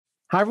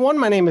Hi, everyone.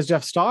 My name is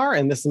Jeff Starr,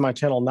 and this is my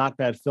channel, Not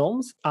Bad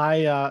Films.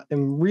 I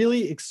am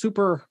really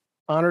super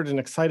honored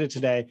and excited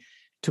today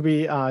to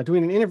be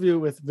doing an interview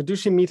with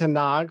Sitarist Mita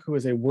Nag, who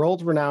is a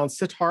world-renowned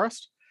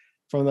sitarist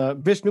from the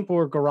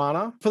Bishnupur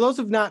Gharana. For those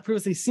who have not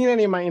previously seen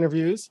any of my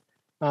interviews,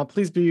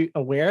 please be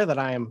aware that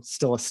I am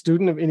still a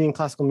student of Indian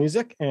classical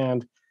music,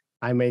 and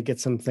I may get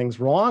some things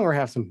wrong or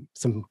have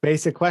some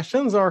basic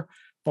questions or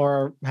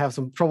have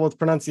some trouble with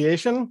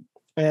pronunciation.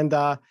 And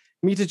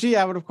Mita ji,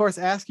 I would, of course,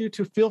 ask you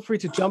to feel free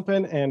to jump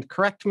in and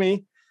correct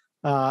me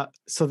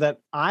so that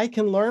I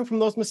can learn from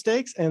those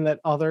mistakes and that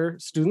other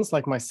students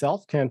like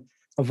myself can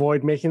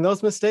avoid making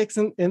those mistakes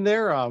in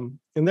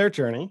their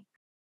journey.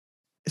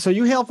 So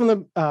you hail from the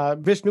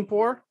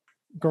Bishnupur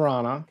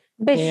Gharana.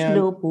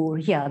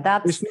 Bishnupur, yeah,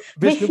 that's Bishnupur?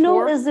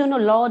 Vishnu is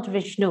Lord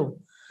Vishnu.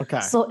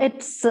 Okay. So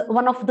it's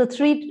one of the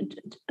three,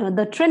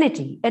 the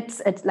Trinity.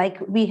 It's like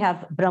we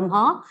have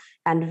Brahma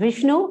and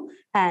Vishnu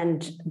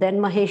and then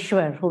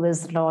Maheshwar, who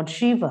is Lord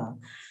Shiva.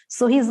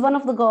 So he's one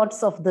of the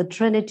gods of the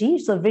Trinity.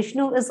 So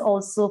Vishnu is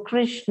also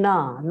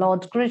Krishna,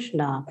 Lord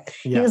Krishna. Yes.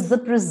 He is the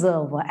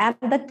preserver. And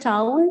the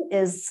town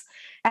is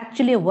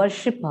actually a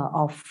worshipper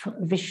of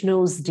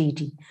Vishnu's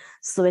deity.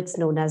 So it's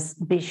known as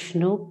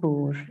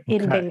Bishnupur.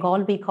 In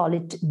Bengal, we call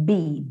it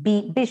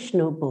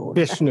Bishnupur.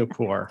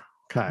 Bishnupur.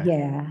 Okay.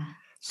 Yeah.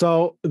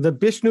 So the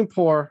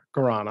Bishnupur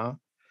Gharana.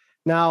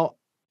 Now,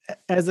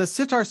 as a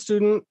sitar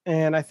student,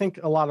 and I think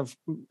a lot of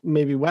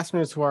maybe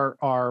Westerners who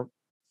are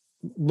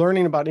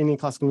learning about Indian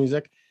classical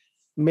music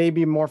may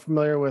be more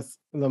familiar with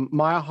the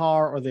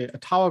Mayahar or the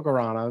Atawa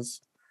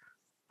Gharanas.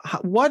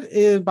 What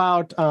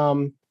about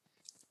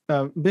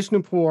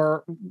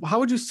Bishnupur? How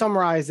would you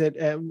summarize it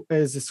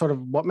as sort of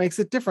what makes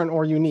it different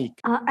or unique?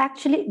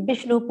 Actually,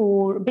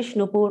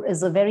 Bishnupur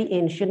is a very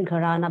ancient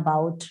Gharana,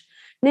 about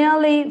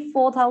nearly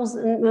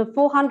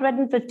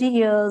 450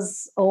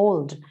 years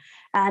old,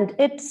 and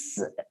it's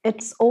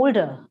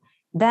older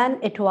than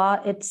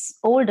it's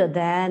older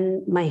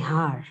than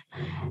Mayhar,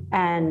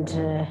 and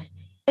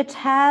it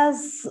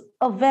has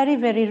a very,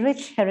 very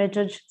rich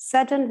heritage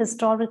set in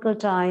historical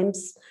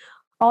times,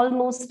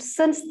 almost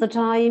since the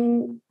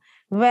time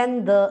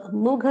when the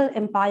Mughal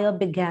Empire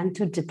began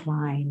to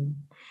decline.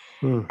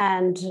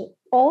 And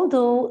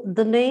although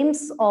the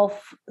names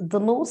of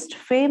the most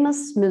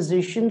famous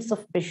musicians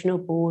of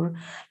Bishnupur,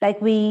 like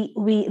we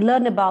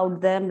learn about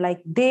them,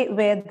 like they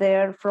were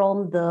there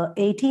from the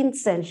 18th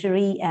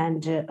century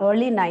and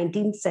early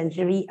 19th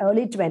century,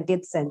 early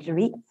 20th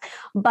century,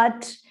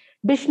 but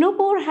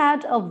Bishnupur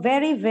had a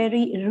very,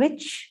 very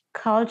rich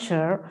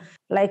culture.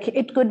 Like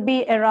it could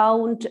be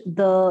around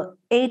the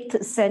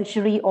 8th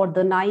century or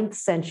the 9th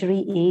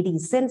century AD.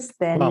 Since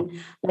then, Wow.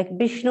 like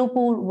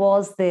Bishnupur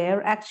was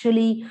there.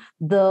 Actually,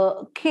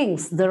 the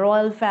kings, the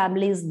royal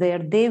families there,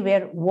 they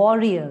were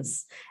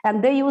warriors.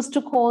 And they used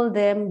to call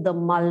them the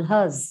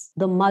Malhas,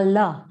 the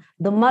Malla.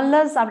 The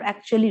Mallas are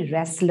actually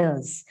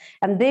wrestlers.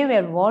 And they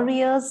were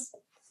warriors.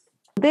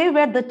 They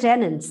were the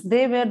tenants.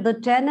 They were the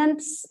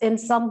tenants in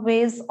some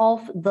ways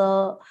of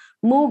the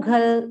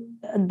Mughal,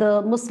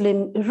 the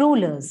Muslim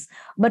rulers.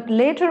 But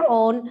later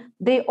on,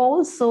 they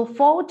also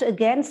fought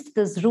against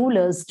these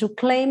rulers to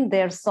claim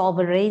their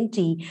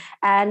sovereignty.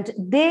 And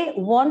they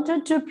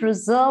wanted to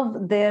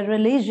preserve their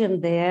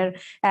religion there.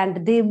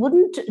 And they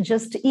wouldn't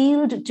just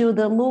yield to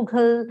the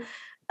Mughal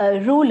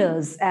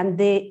rulers, and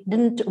they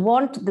didn't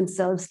want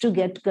themselves to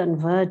get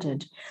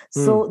converted.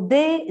 So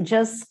they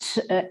just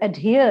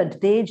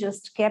adhered, they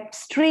just kept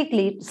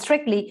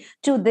strictly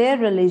to their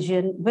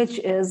religion, which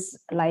is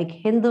like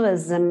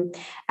Hinduism.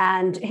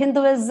 And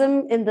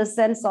Hinduism in the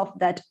sense of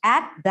that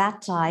at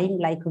that time,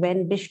 like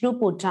when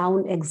Bishnupur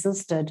town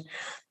existed,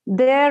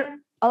 there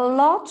a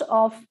lot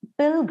of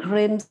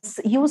pilgrims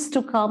used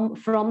to come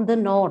from the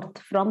north,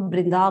 from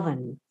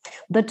Vrindavan,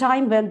 the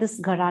time when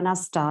this Gharana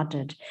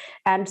started.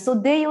 And so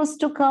they used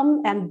to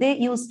come and they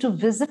used to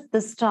visit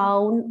this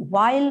town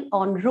while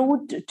en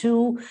route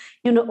to,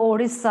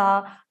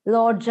 Orissa,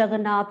 Lord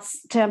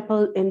Jagannath's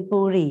temple in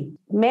Puri.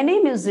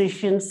 Many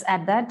musicians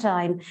at that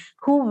time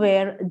who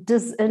were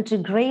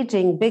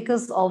disintegrating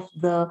because of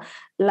the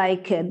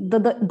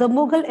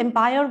Mughal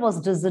Empire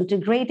was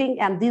disintegrating,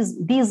 and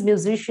these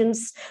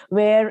musicians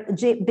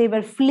they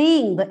were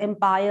fleeing the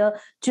empire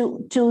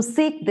to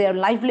seek their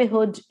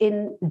livelihood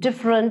in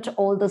different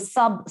all the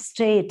sub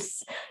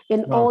states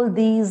in all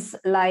these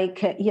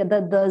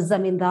the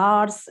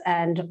zamindars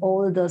and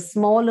all the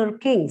smaller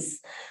kings.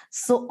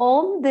 So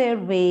on their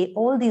way,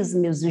 all these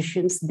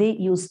musicians, they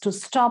used to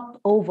stop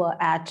over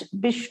at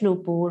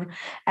Bishnupur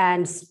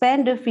and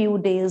spend a few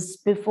days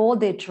before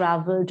they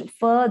traveled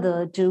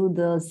further to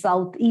the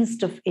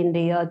southeast of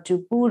India,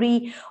 to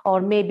Puri,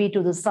 or maybe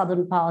to the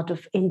southern part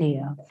of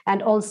India,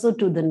 and also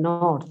to the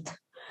north.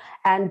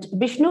 And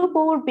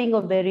Bishnupur, being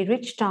a very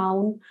rich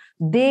town,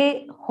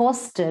 they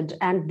hosted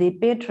and they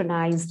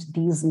patronized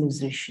these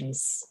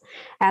musicians.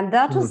 And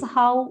that is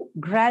how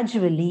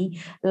gradually,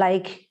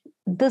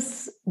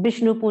 this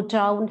Bishnupur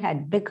town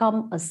had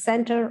become a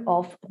center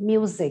of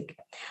music.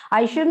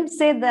 I shouldn't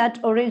say that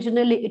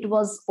originally it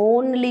was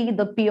only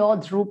the pure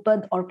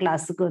Drupad or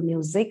classical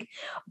music,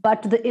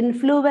 but the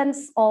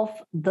influence of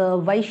the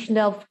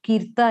Vaishnav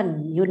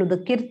Kirtan. You know, the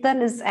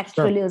Kirtan is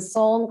actually a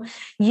song,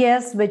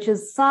 yes, which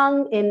is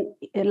sung in,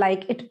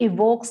 like, it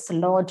evokes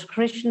Lord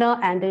Krishna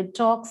and it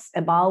talks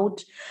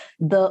about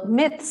the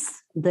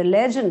myths, the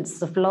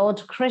legends of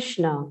Lord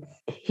Krishna.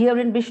 Here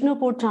in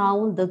Bishnupur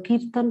town, the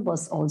Kirtan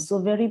was also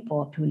very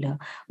popular.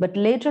 But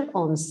later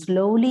on,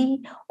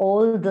 slowly,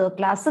 all the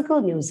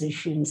classical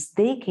musicians,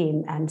 they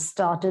came and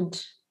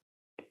started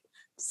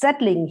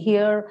settling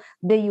here.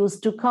 They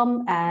used to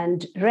come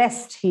and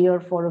rest here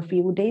for a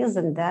few days.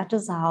 And that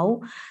is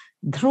how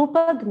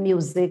Drupad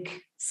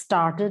music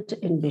started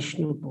in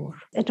Bishnupur.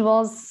 It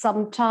was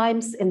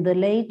sometimes in the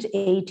late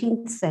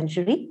 18th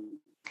century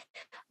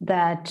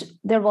that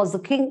there was a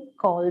king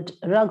called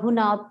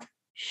Raghunath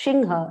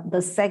Singha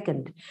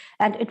II,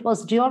 and it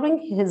was during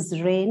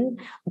his reign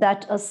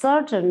that a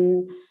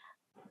certain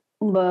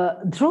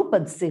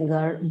Drupad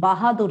singer,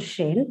 Bahadur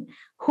Sen,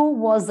 who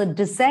was a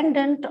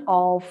descendant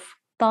of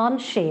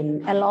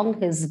Tansen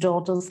along his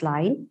daughter's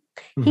line,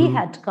 he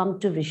had come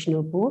to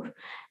Bishnupur,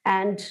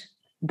 and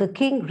the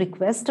king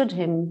requested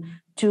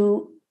him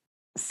to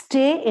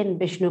stay in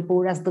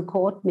Bishnupur as the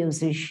court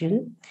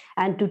musician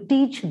and to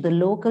teach the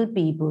local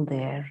people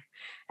there.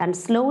 And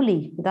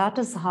slowly, that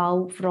is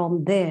how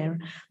from there,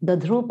 the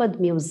Drupad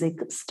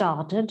music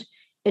started.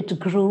 It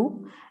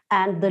grew,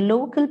 and the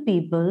local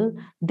people,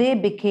 they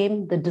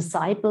became the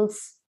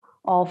disciples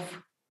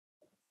of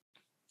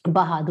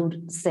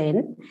Bahadur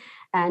Sen.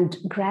 And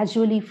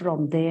gradually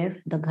from there,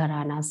 the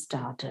Gharana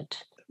started.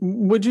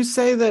 Would you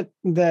say that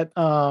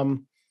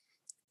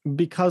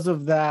because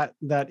of that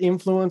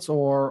influence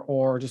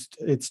or just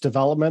its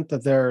development,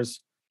 that there's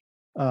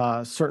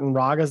certain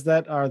ragas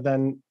that are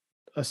then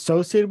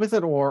associated with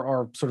it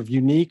or sort of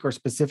unique or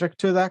specific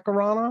to that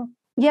Gharana?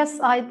 Yes,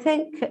 I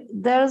think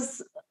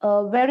there's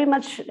very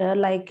much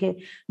like a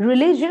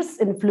religious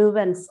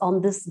influence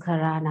on this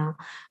Gharana,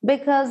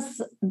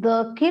 because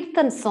the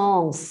Kirtan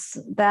songs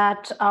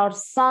that are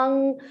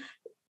sung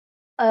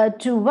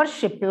to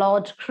worship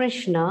Lord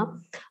Krishna,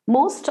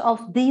 most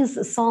of these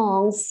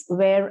songs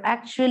were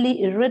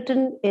actually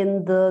written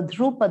in the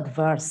Drupad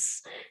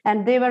verse,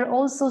 and they were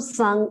also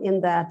sung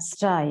in that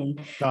style.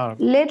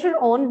 Later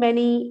on,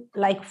 many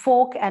like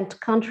folk and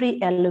country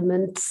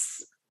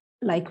elements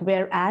like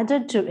were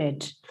added to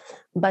it,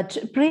 but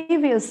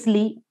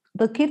previously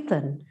the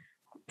Kirtan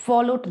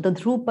followed the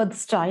Drupad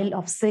style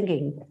of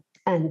singing,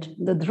 and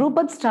the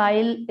Drupad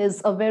style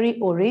is a very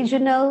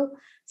original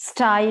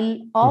style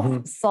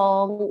of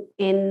song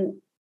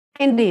in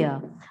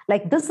India.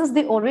 Like, this is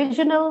the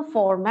original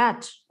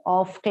format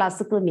of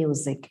classical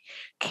music.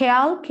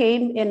 Khyal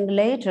came in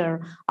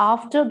later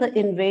after the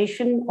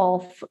invasion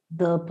of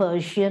the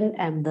Persian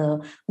and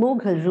the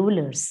Mughal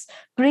rulers.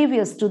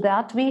 Previous to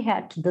that, we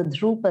had the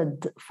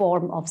Drupad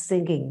form of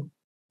singing.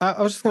 I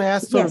was just going to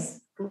ask,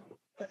 yes,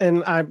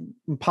 and I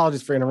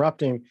apologize for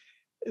interrupting,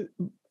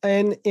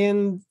 and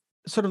in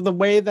sort of the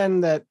way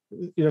then that,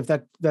 you know,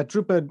 that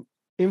Drupad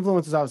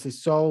influence is obviously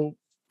so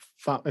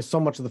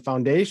much of the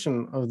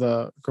foundation of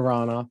the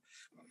Gharana.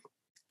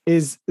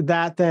 Is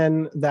that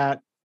then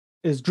that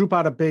is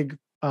Drupad a big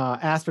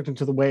aspect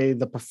into the way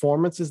the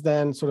performance is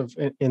then sort of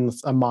in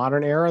a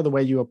modern era, the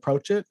way you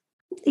approach it?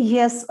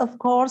 Yes, of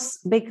course,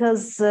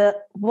 because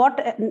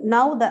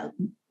whatever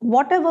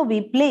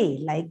we play,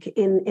 like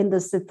in the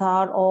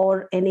sitar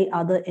or any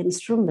other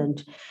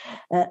instrument,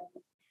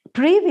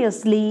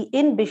 previously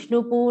in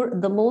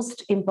Bishnupur, the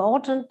most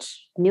important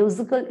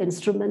musical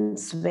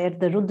instruments were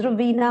the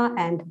Rudraveena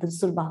and the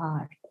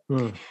Surbahar.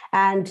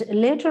 And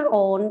later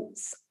on,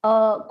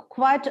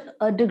 quite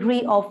a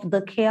degree of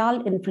the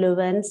Khyal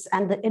influence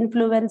and the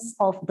influence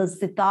of the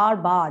Sitar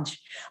Baj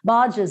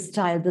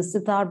style, the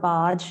Sitar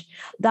Baj,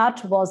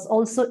 that was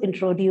also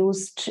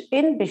introduced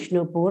in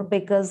Bishnupur,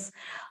 because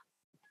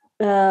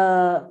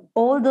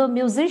all the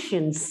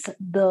musicians,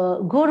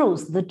 the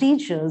gurus, the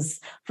teachers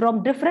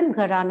from different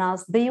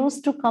gharanas, they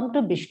used to come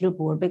to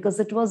Bishnupur because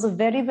it was a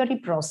very, very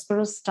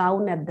prosperous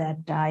town at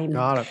that time.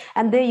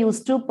 And they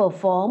used to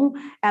perform.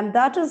 And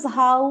that is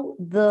how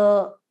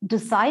the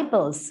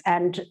disciples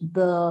and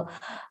the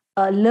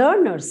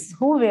learners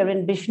who were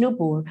in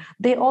Bishnupur,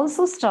 they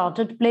also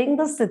started playing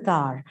the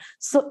sitar.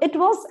 So it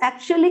was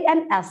actually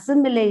an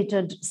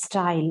assimilated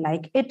style,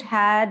 like it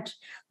had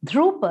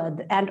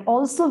Drupad, and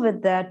also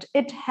with that,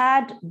 it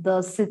had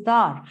the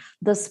sitar,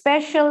 the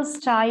special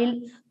style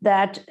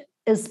that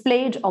is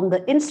played on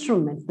the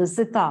instrument, the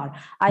sitar.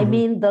 I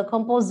mean, the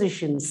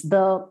compositions,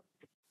 the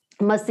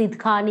Masid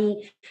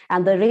Khani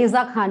and the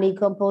Reza Khani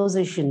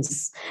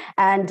compositions.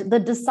 And the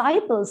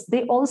disciples,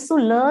 they also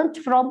learned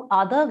from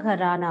other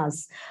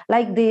gharanas,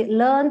 like they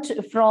learned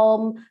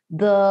from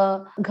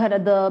the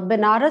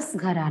Benares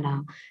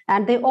Gharana,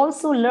 and they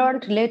also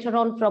learned later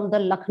on from the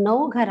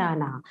Lucknow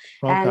Gharana.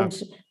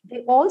 And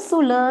they also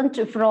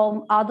learned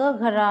from other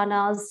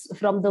gharanas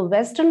from the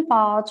western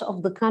part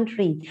of the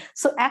country.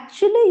 So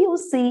actually, you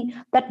see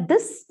that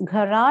this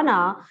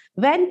gharana,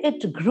 when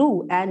it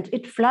grew and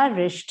it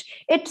flourished,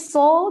 it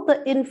saw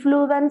the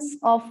influence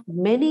of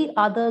many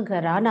other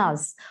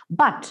gharanas.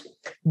 But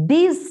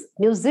these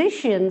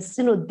musicians,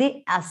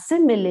 they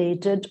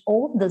assimilated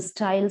all the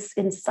styles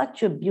in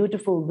such a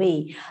beautiful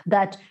way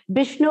that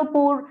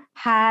Bishnupur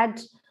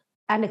had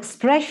an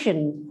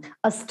expression,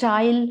 a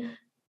style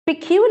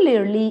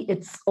peculiarly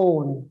its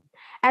own.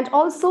 And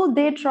also,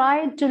 they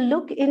tried to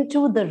look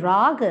into the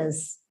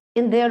ragas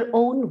in their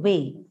own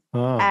way.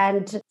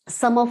 And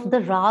some of the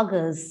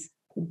ragas,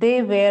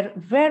 they were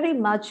very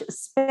much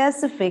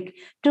specific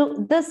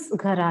to this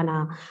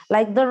gharana.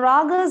 Like the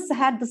ragas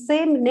had the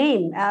same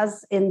name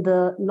as in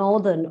the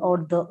northern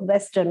or the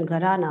western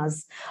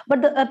gharanas,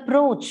 but the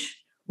approach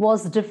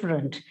was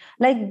different.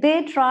 Like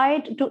they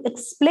tried to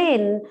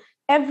explain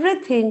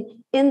everything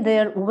in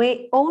their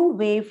own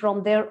way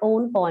from their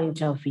own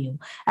point of view.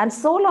 And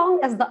so long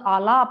as the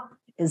alap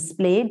is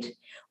played,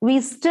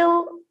 we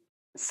still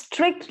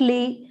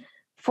strictly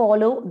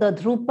follow the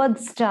Drupad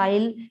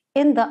style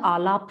in the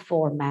alap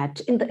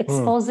format. In the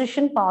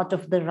exposition part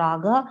of the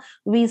raga,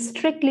 we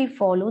strictly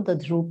follow the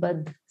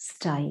Drupad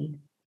style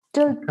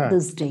till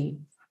this day.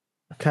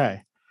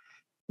 Okay.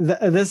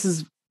 This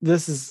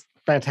is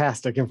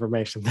fantastic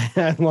information.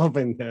 I'm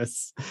loving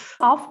this.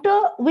 After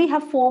we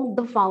have formed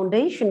the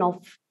foundation of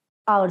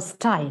our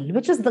style,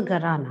 which is the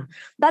Gharana,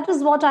 that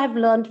is what I've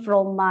learned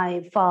from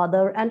my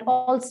father and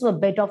also a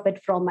bit of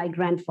it from my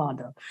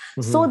grandfather.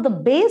 So the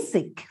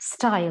basic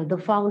style, the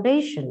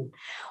foundation,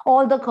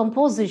 all the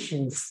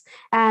compositions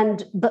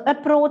and the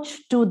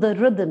approach to the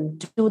rhythm,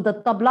 to the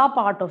tabla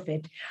part of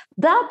it,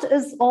 that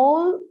is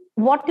all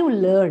what you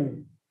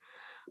learn.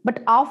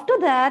 But after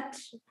that,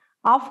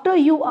 after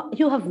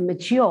you have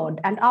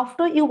matured and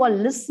after you are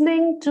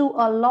listening to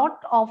a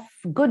lot of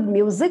good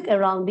music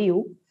around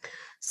you,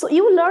 so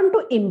you learn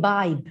to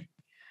imbibe,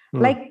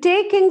 like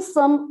taking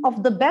some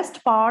of the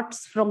best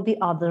parts from the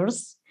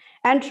others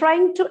and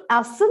trying to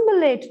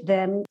assimilate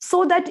them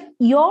so that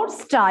your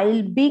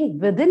style being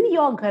within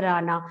your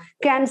gharana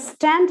can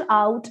stand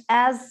out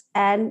as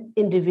an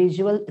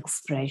individual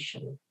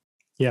expression.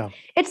 Yeah.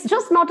 It's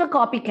just not a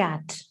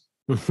copycat.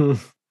 So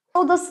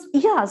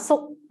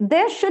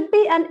there should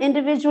be an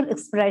individual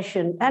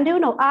expression. And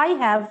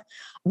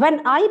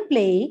when I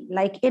play,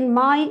 like in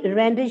my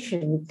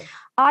rendition,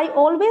 I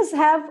always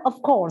have,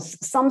 of course,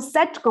 some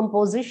set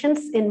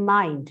compositions in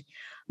mind.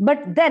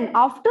 But then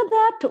after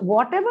that,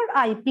 whatever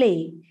I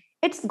play,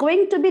 it's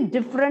going to be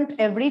different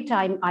every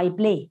time I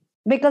play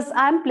because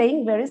I'm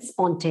playing very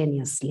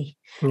spontaneously.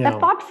 Yeah.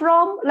 Apart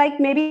from like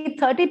maybe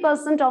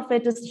 30% of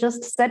it is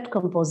just set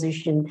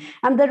composition,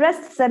 and the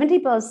rest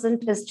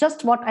 70% is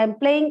just what I'm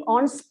playing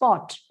on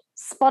spot,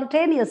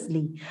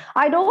 spontaneously.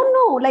 I don't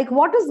know like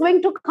what is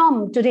going to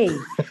come today.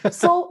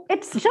 So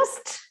it's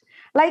just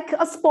like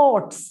a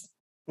sports.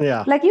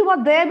 Yeah. Like you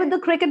are there with the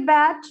cricket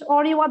bat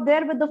or you are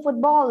there with the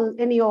football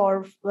in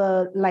your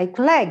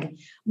leg,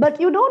 but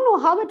you don't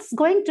know how it's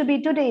going to be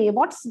today.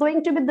 What's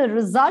going to be the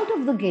result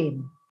of the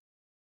game?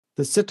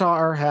 The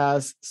sitar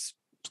has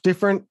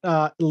different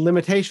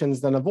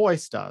limitations than a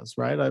voice does,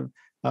 right?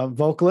 A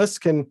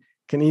vocalist can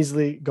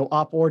easily go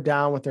up or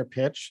down with their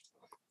pitch,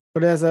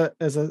 but as a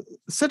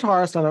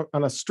sitarist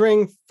on a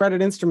string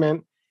fretted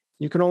instrument,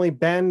 you can only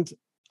bend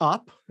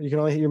up.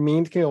 Your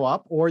meend can go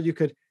up, or you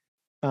could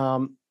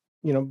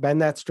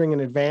bend that string in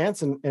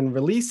advance and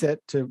release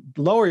it to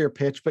lower your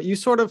pitch. But you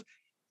sort of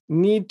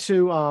need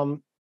to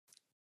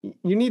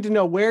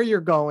know where you're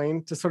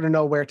going to sort of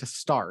know where to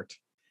start.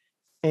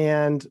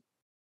 And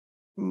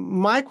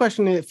my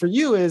question for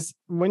you is,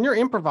 when you're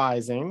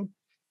improvising,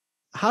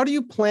 how do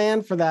you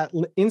plan for that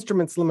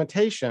instrument's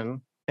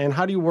limitation and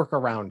how do you work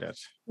around it?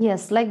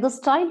 Yes, like the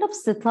style of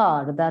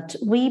sitar that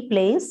we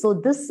play. So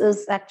this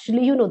is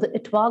actually, the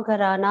Itwa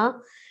Gharana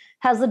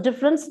has a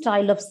different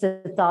style of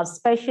sitar,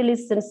 especially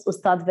since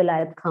Ustad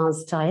Vilayat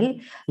Khan's style.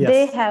 Yes.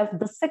 They have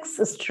the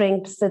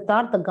 6-stringed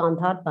sitar, the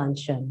Gandhar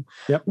Pancham.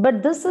 Yep.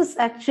 But this is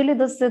actually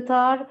the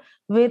sitar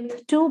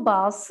with 2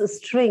 bass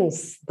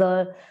strings,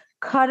 the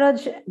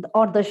Kharaj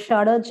or the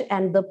Sharaj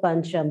and the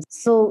Pancham.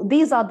 So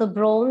these are the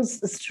bronze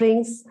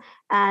strings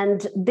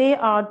and they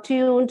are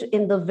tuned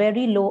in the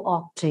very low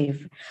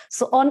octave.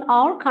 So on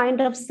our kind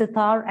of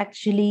sitar,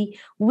 actually,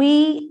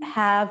 we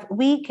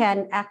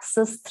can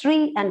access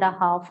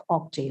 3.5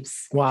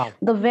 octaves. Wow.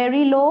 The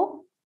very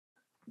low,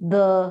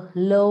 the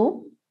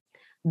low,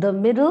 the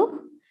middle,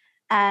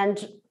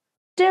 and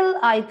till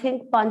I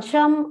think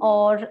Pancham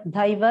or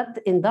Dhaivat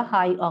in the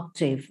high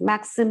octave.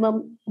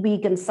 Maximum we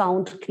can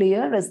sound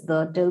clear is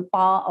the till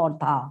Pa or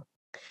Tha.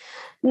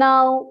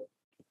 Now,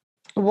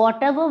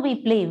 whatever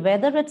we play,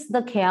 whether it's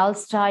the Khyal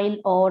style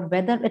or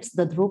whether it's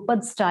the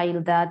Drupad style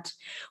that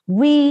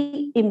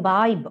we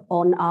imbibe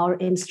on our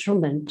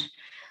instrument,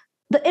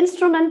 The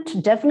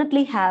instrument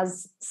definitely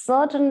has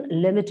certain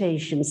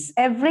limitations.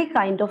 Every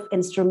kind of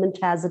instrument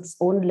has its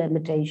own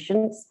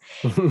limitations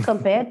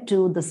compared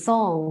to the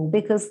song,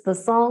 because the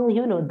song,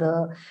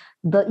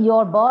 the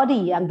your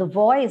body and the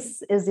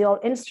voice is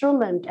your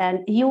instrument,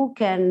 and you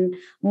can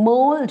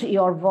mold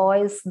your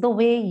voice the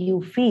way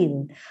you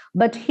feel.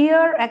 But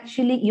here,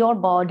 actually, your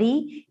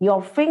body,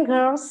 your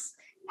fingers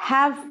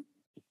have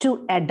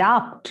to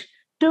adapt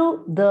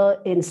to the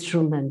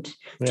instrument,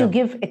 to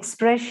give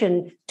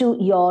expression to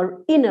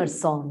your inner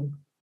song.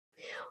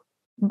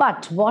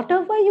 But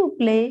whatever you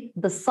play,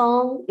 the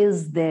song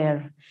is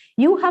there.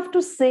 You have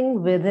to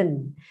sing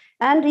within,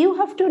 and you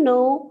have to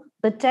know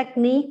the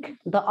technique,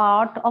 the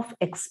art of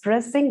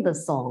expressing the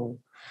song.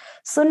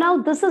 So now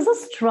this is a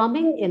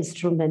strumming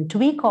instrument.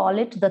 We call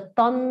it the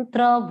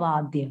Tantra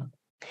Vadya.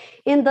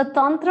 In the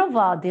Tantra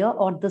Vadya,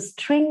 or the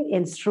string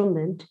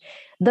instrument,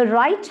 the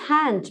right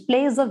hand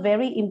plays a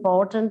very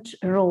important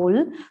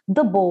role,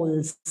 the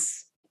bowls,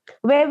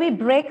 where we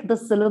break the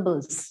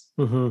syllables.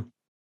 Mm-hmm.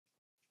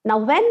 Now,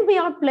 when we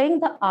are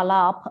playing the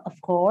alap,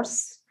 of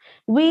course,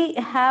 we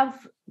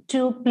have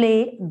to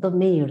play the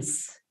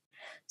meers.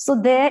 So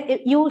there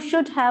you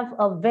should have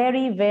a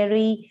very,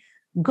 very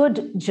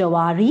good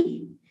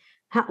jawari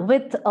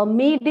with a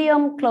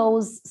medium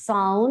close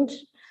sound,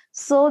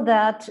 so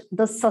that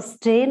the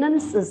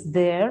sustenance is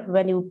there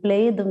when you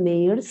play the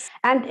meers.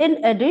 And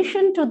in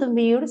addition to the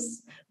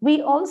meers,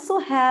 we also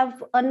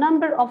have a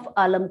number of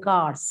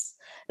alamkars.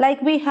 Like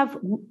we have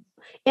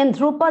in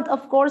Drupad,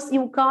 of course,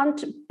 you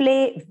can't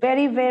play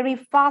very, very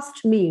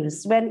fast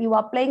meers when you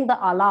are playing the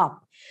alap.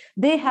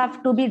 They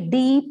have to be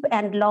deep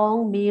and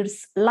long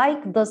meers,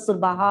 like the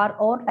Surbahar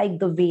or like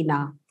the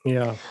Veena.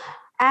 Yeah.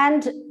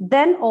 And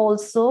then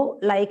also,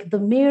 like the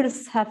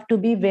meers have to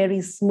be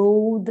very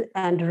smooth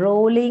and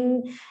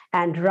rolling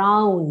and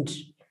round.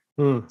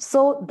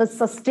 So the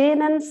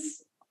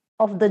sustenance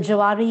of the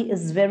jawari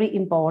is very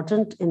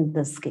important in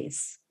this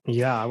case.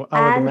 Yeah,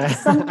 I would imagine.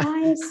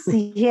 Sometimes,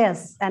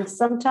 yes, and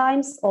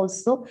sometimes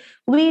also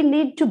we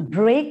need to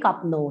break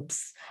up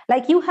notes.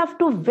 Like you have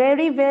to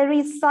very,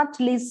 very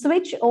subtly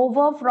switch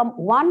over from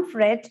one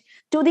fret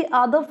to the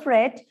other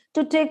fret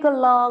to take a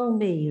long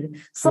meal.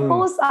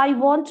 Suppose I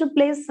want to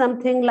play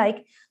something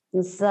like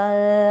sa.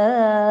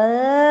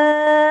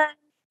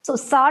 So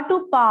sa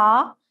to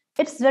pa,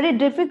 it's very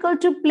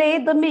difficult to play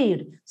the meal.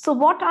 So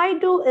what I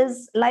do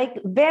is, like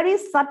very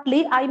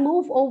subtly, I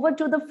move over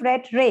to the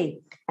fret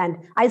re and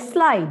I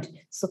slide.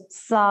 So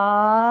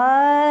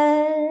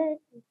sa.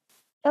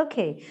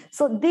 Okay,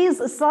 so these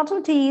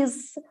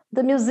subtleties,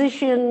 the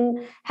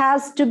musician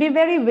has to be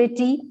very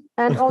witty,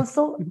 and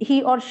also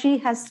he or she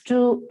has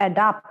to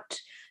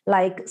adapt,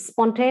 like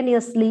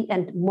spontaneously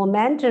and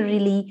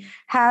momentarily,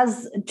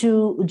 has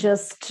to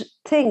just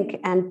think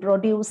and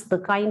produce the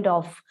kind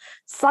of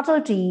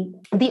subtlety,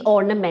 the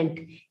ornament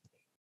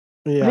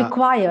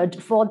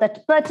required for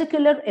that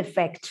particular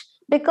effect.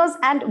 Because,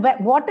 and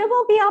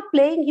whatever we are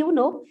playing,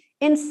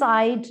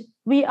 inside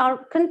we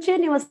are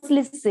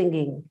continuously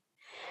singing.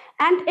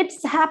 And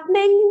it's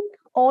happening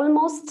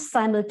almost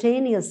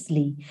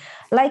simultaneously.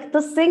 Like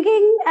the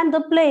singing and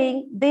the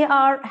playing, they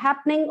are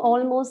happening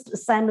almost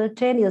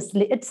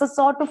simultaneously. It's a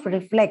sort of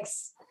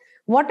reflex.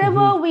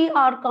 Whatever we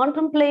are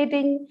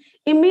contemplating,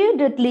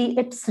 immediately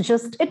it's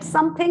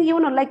something,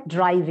 like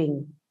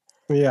driving.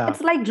 Yeah.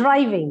 It's like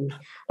driving.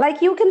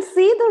 Like you can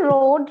see the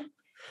road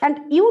and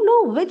you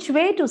know which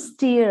way to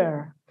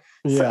steer.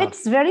 So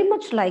it's very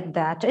much like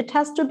that. It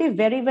has to be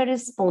very, very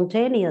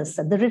spontaneous.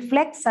 The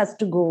reflex has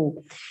to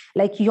go.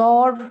 Like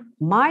your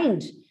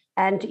mind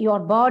and your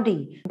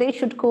body, they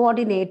should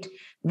coordinate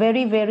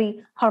very,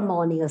 very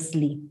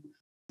harmoniously.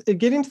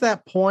 Getting to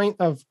that point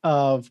of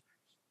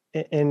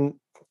having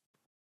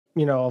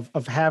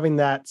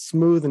that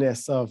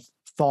smoothness of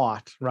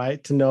thought,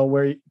 right? To know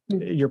where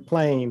you're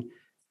playing.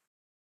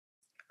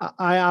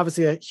 I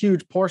obviously, a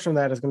huge portion of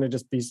that is going to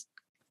just be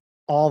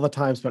all the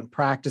time spent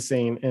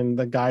practicing and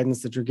the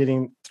guidance that you're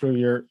getting through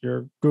your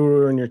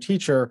guru and your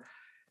teacher.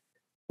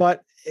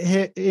 But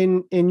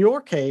in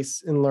your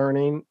case, in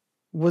learning,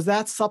 was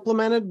that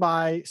supplemented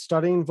by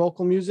studying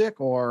vocal music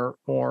or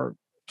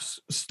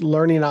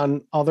learning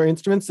on other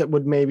instruments that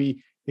would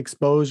maybe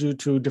expose you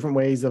to different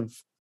ways of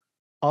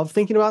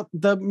thinking about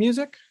the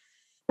music?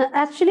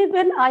 Actually,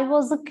 when I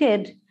was a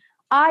kid,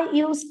 I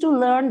used to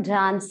learn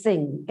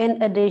dancing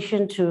in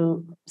addition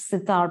to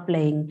sitar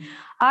playing.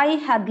 I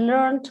had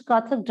learned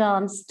Kathak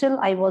dance till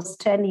I was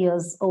 10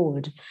 years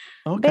old.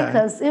 Okay.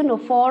 Because,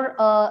 for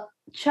a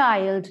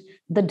child,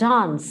 the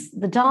dance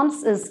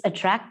is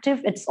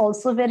attractive. It's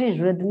also very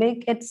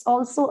rhythmic. It's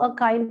also a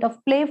kind of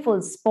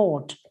playful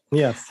sport.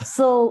 Yes.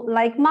 So,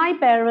 like my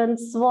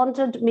parents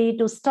wanted me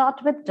to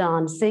start with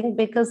dancing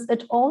because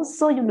it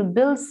also,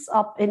 builds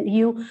up in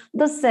you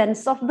the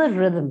sense of the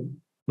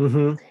rhythm.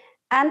 Mm-hmm.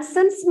 And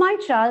since my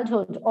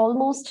childhood,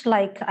 almost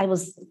like I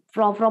was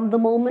from the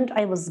moment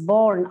I was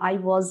born, I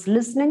was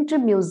listening to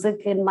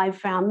music in my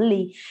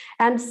family.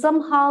 And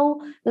somehow,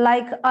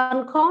 like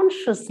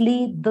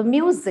unconsciously, the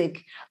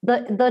music,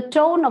 the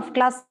tone of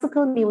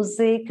classical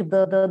music,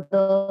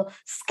 the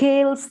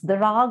scales, the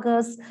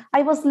ragas,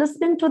 I was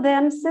listening to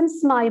them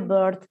since my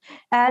birth.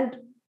 And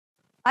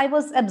I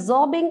was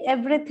absorbing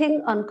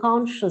everything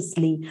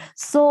unconsciously.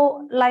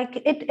 So,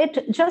 like,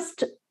 it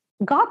just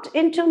got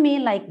into me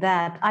like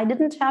that. I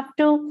didn't have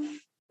to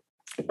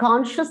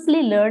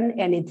consciously learn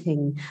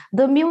anything.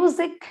 The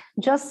music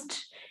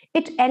just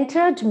it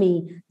entered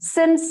me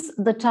since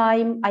the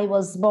time I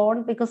was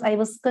born because I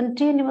was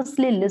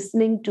continuously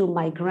listening to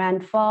my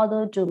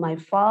grandfather, to my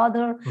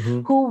father,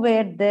 Mhm. who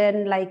were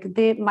then like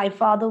they. My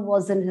father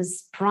was in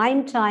his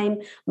prime time.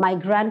 My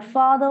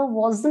grandfather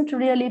wasn't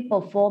really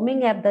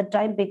performing at that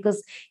time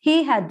because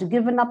he had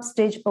given up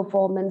stage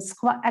performance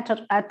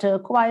at a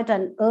quite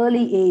an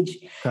early age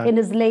Okay. in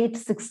his late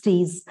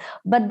 60s.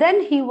 But then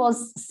he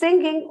was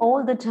singing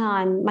all the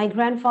time. My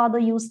grandfather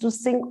used to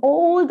sing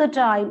all the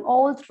time,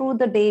 all through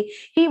the day.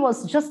 He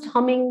was just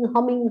humming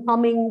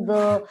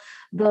the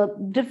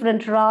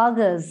different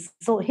ragas.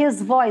 So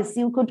his voice,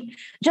 you could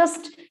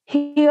just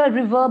hear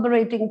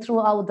reverberating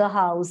throughout the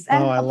house. Oh,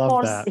 And I of love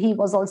course, that. he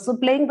was also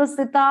playing the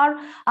sitar.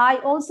 I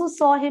also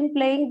saw him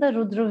playing the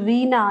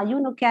Rudravina.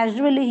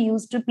 Casually he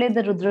used to play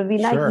the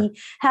Rudravina. Sure. He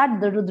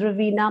had the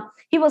Rudravina.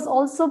 He was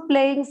also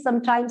playing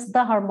sometimes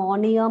the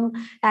harmonium.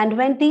 And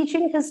when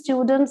teaching his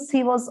students,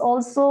 he was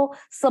also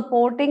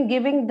supporting,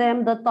 giving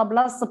them the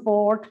tabla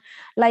support.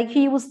 Like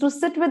he used to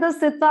sit with the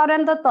sitar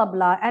and the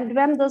tabla. And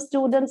when the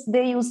students,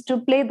 they used to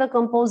play the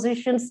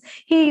compositions,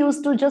 he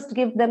used to just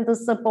give them the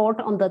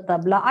support on the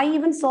tabla. I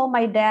even saw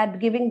my dad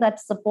giving that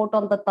support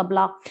on the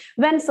tabla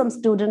when some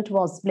student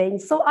was playing.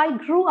 So I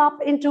grew up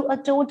into a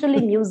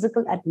totally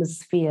musical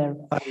atmosphere.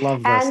 I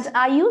love And this.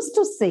 I used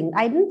to sing.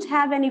 I didn't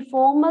have any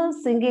formal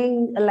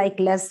singing like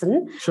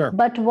lesson, Sure.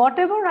 but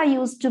whatever I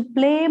used to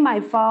play, my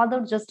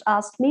father just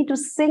asked me to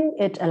sing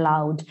it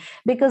aloud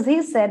because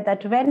he said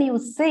that when you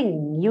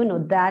sing,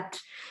 that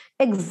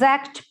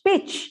exact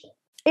pitch,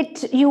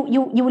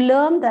 you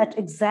learn that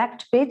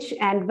exact pitch,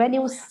 and when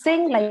you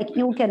sing, like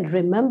you can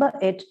remember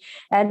it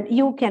and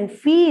you can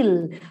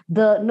feel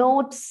the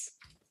notes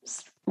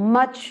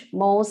much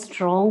more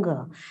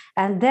stronger,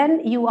 and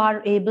then you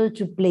are able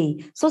to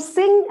play. So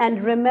sing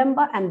and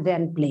remember and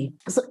then play.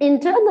 So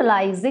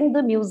internalizing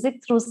the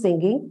music through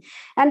singing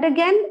and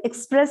again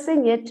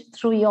expressing it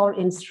through your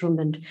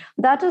instrument,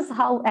 that is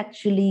how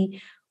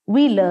actually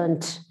we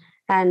learned,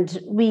 and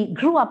we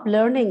grew up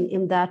learning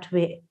in that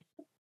way.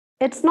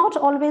 It's not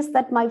always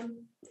that my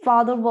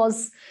father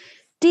was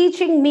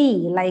teaching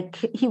me, like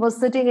he was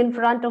sitting in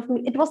front of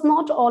me. It was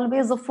not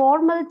always a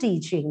formal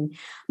teaching.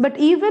 But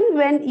even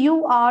when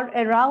you are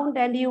around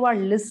and you are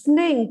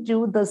listening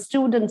to the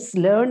students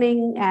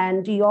learning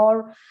and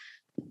your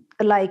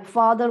like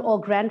father or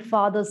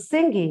grandfather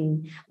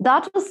singing,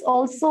 that is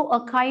also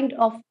a kind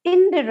of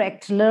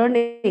indirect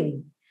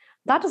learning.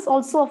 That is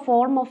also a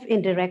form of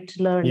indirect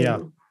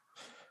learning.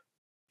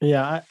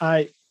 Yeah.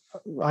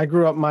 I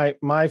grew up.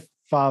 My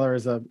father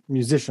is a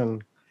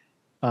musician.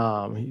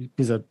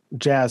 He's a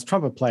jazz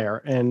trumpet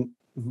player, and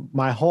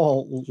my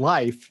whole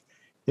life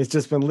has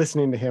just been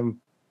listening to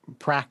him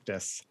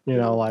practice.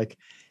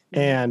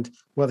 And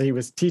whether he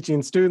was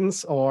teaching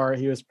students or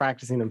he was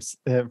practicing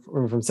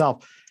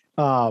himself,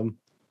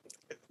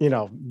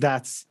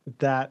 that's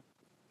that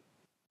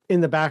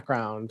in the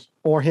background,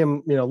 or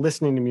him,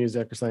 listening to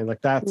music or something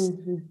like that's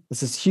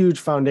this is huge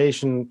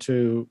foundation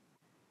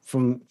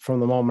from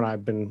the moment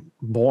I've been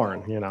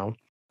born.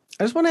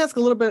 I just want to ask a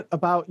little bit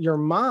about your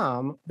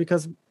mom,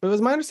 because it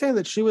was my understanding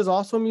that she was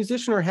also a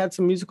musician or had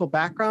some musical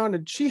background.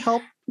 Did she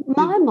help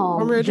my mom,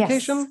 from your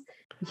education?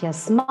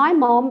 Yes, my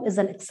mom is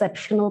an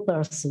exceptional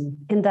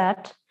person in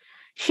that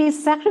she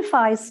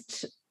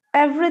sacrificed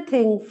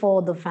everything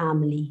for the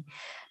family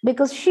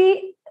because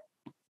she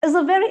is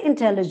a very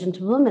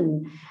intelligent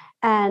woman,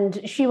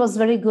 and she was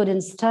very good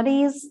in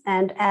studies.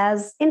 And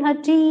as in her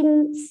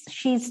teens,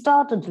 she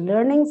started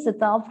learning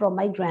sitar from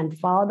my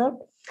grandfather.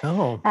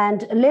 Oh.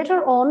 And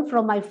later on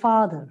from my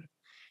father.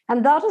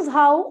 And that is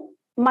how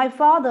my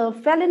father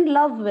fell in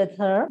love with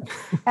her.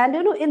 And,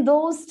 in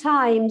those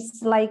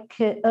times, like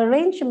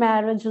arranged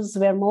marriages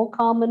were more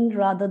common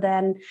rather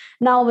than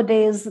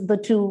nowadays, the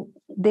two,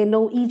 they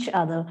know each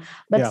other.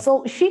 But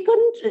so he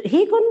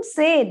couldn't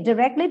say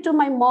directly to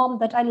my mom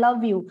that I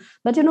love you.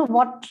 But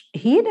what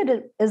he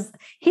did is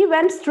he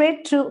went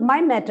straight to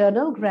my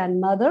maternal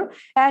grandmother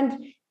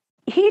and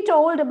he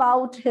told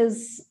about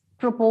his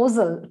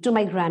proposal to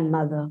my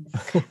grandmother.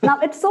 Now,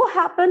 it so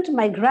happened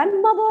my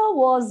grandmother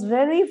was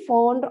very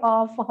fond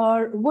of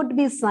her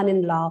would-be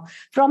son-in-law.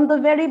 From the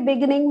very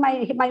beginning,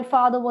 my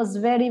father was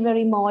very,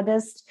 very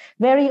modest,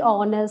 very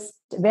honest,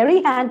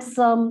 very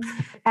handsome,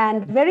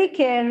 and very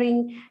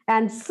caring.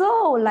 And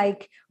so,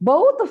 like,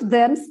 both of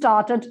them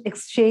started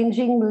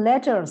exchanging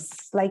letters,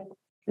 like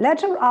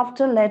Letter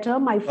after letter,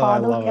 my Oh, I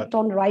father love it. kept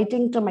on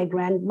writing to my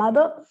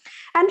grandmother,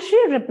 and she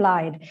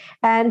replied.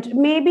 And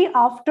maybe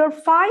after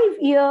 5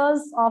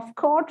 years of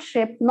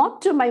courtship,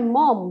 not to my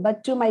mom,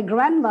 but to my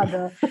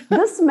grandmother,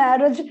 this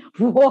marriage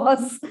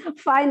was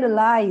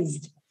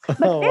finalized.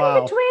 But Oh, in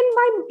wow. between,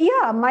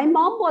 my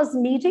mom was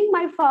meeting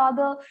my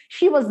father.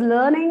 She was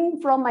learning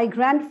from my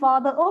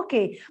grandfather.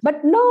 Okay,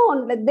 but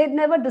no, they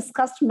never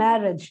discussed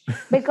marriage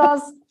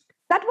because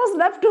that was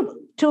left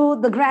to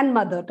the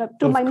grandmother,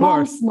 to Of my course.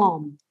 mom's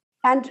mom.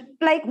 And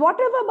like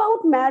whatever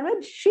about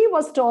marriage, she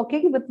was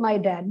talking with my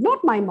dad,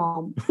 not my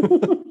mom.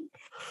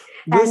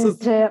 This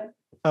is, and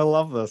I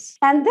love this.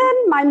 and then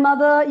my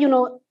mother,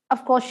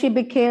 of course, she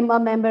became a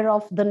member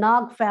of the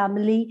Nag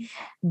family,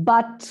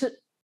 but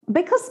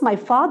because my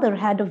father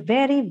had a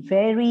very,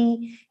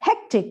 very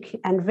hectic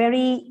and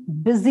very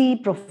busy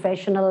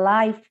professional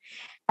life,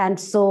 and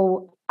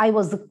so I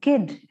was a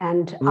kid,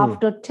 and Mm.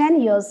 after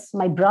 10 years,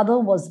 my brother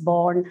was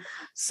born.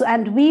 So,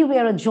 and we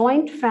were a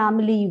joint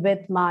family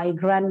with my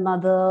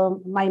grandmother,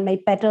 my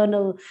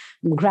paternal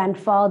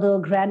grandfather,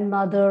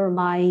 grandmother,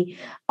 my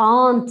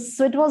aunts.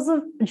 So it was a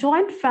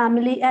joint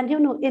family. And,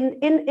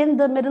 in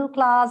the middle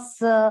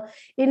class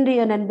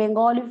Indian and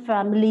Bengali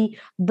family,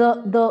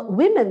 the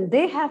women,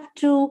 they have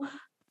to,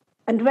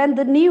 and when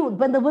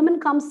the woman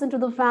comes into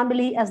the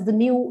family as the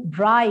new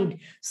bride,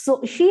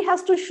 so she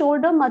has to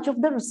shoulder much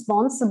of the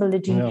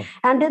responsibility. Yeah.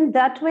 And in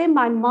that way,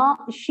 my mom,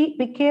 she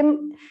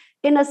became,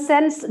 in a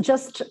sense,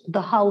 just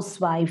the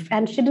housewife,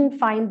 and she didn't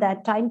find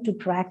that time to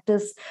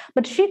practice,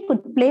 but she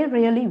could play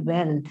really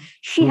well.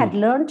 She had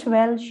learned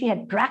well, she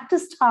had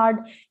practiced hard,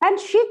 and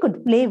she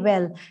could play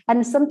well.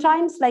 And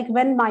sometimes, like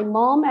when my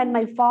mom and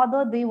my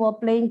father, they were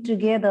playing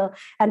together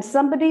and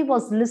somebody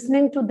was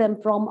listening to them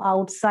from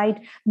outside,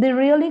 they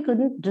really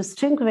couldn't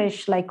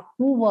distinguish like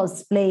who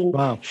was playing.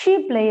 Wow.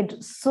 She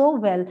played so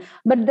well,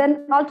 but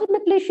then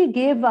ultimately she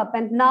gave up.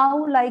 And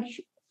now, like,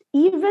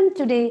 even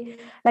today,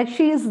 like,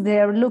 she is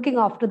there looking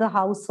after the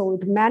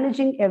household,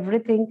 managing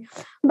everything.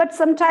 But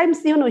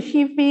sometimes,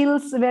 she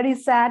feels very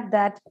sad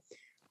that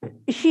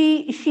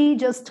she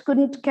just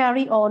couldn't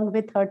carry on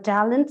with her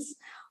talents.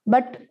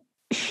 But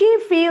she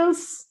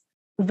feels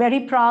very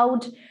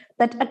proud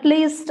that at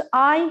least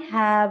I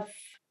have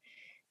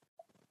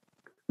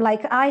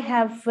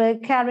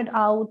carried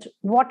out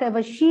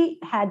whatever she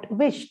had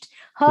wished.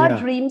 Her Yeah.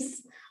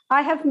 dreams,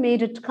 I have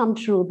made it come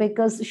true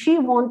because she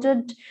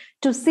wanted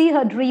to see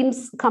her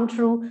dreams come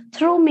true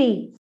through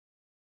me.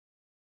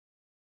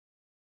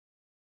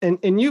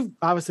 And you've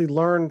obviously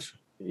learned,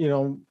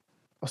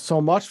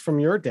 so much from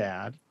your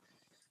dad.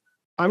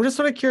 I'm just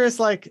sort of curious,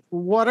 like,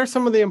 what are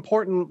some of the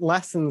important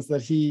lessons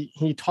that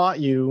he taught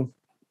you,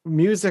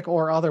 music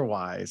or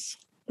otherwise?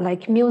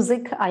 Like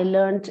music, I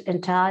learned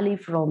entirely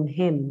from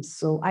him.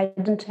 So I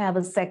didn't have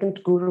a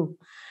second guru.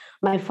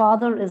 My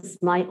father is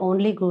my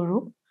only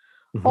guru.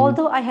 Mhm.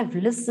 Although I have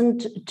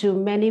listened to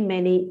many,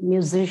 many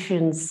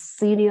musicians,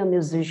 senior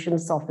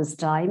musicians of his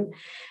time,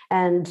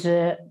 and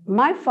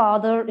my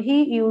father, he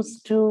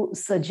used to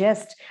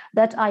suggest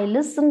that I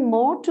listen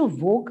more to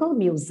vocal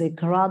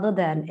music rather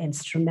than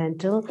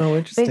instrumental, Oh,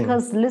 interesting.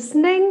 because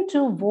listening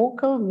to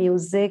vocal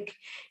music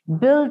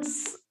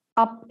builds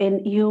up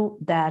in you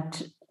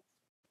that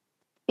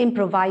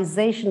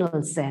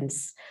improvisational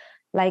sense,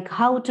 like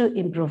how to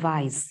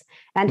improvise.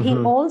 And he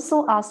Mhm.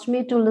 also asked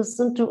me to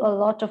listen to a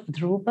lot of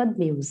Drupad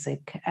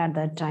music at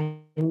that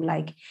time.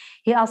 Like,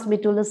 he asked me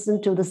to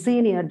listen to the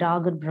senior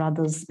Dagat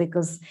brothers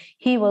because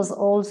he was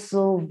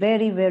also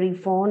very, very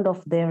fond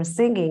of their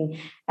singing.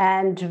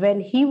 And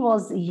when he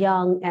was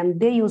young, and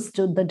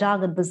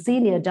the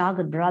senior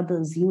Dagat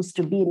brothers used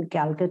to be in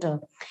Calcutta,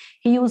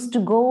 he used to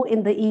go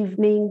in the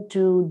evening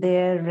to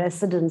their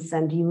residence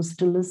and used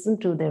to listen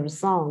to their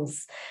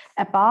songs.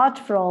 Apart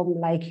from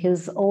like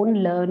his own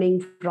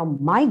learning from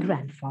my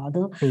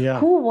grandfather, Yeah.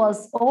 who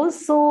was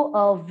also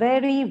a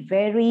very,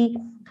 very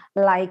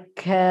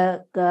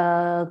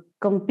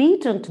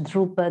competent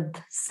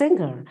Drupad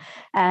singer.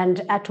 And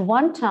at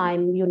one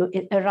time,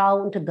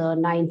 around the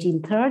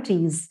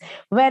 1930s,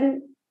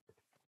 when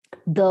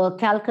the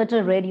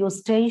Calcutta radio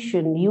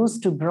station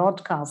used to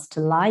broadcast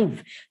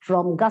live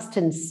from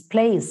Gustin's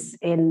place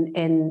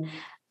in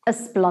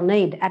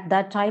Esplanade. At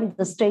that time,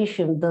 the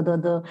station,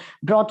 the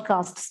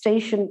broadcast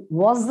station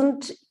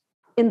wasn't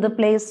in the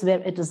place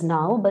where it is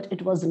now, but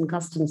it was in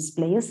Gustin's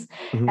place.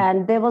 Mhm.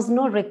 And there was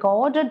no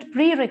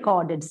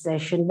pre-recorded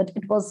session, but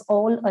it was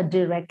all a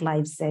direct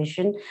live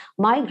session.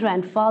 My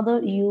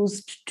grandfather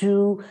used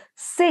to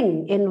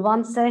sing in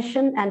one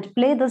session and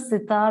play the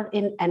sitar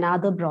in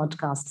another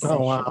broadcast Oh,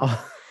 session. wow.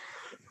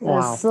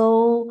 Wow. So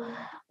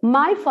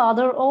my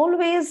father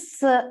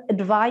always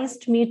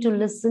advised me to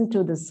listen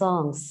to the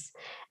songs.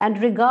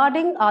 And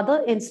regarding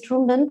other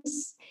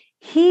instruments,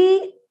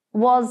 he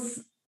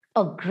was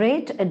a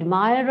great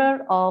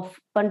admirer of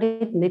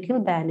Pandit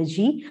Nikhil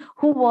Banerjee,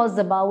 who was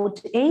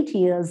about 8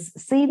 years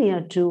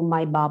senior to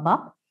my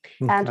Baba.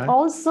 And Okay.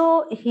 also,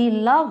 he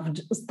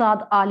loved Ustad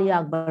Ali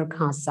Akbar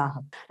Khan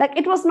Sahab. Like,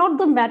 it was not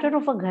the matter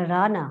of a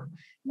gharana.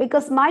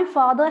 because my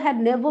father had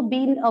never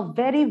been a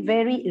very,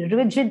 very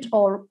rigid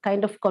or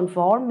kind of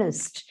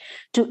conformist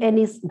to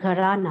any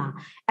gharana.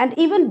 And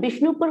even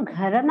Bishnupur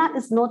gharana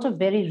is not a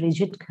very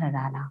rigid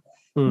gharana.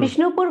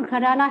 Bishnupur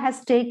Gharana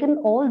has taken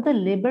all the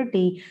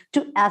liberty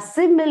to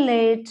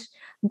assimilate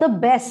the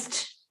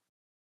best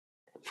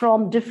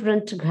from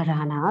different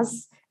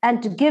gharanas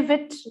and to give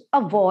it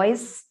a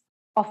voice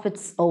of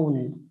its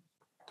own.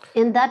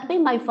 In that way,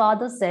 my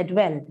father said,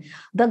 well,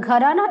 the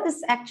gharana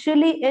is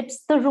actually,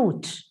 it's the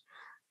root,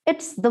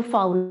 it's the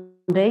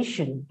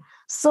foundation.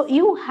 So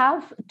you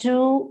have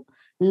to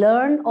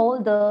learn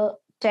all the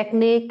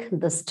technique,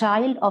 the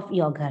style of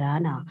your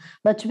gharana.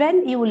 But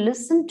when you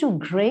listen to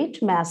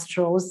great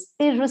maestros,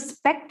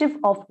 irrespective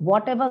of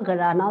whatever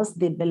gharanas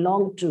they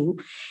belong to,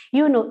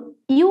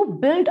 you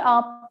build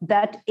up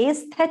that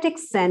aesthetic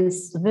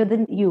sense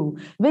within you,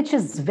 which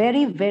is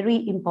very,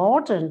 very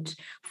important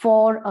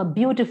for a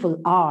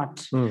beautiful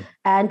art.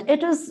 And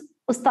it is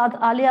Ustad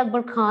Ali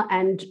Akbar Khan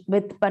and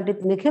with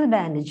Pandit Nikhil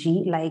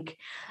Banerjee, like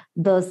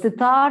the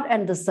sitar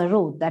and the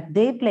sarod that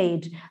they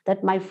played,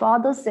 that my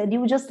father said,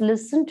 you just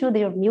listen to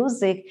their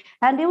music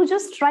and you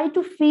just try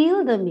to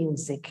feel the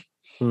music.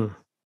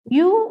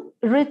 You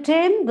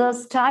retain the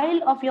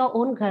style of your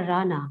own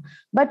gharana,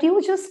 but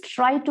you just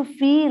try to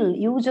feel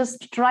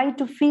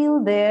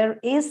their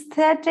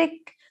aesthetic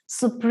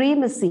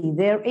supremacy,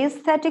 their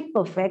aesthetic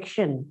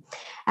perfection.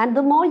 And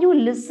the more you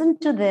listen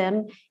to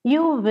them,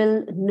 you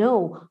will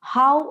know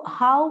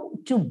how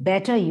to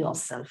better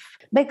yourself.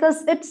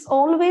 Because it's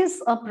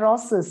always a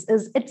process,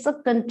 it's a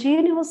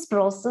continuous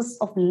process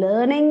of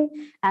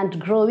learning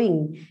and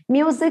growing.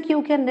 Music,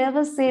 you can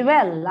never say,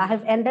 well, I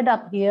have ended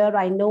up here,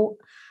 I know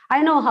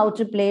how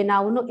to play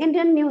now. No,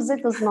 Indian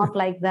music is not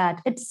like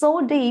that. It's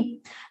so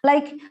deep.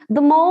 Like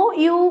the more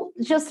you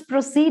just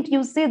proceed,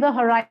 you see the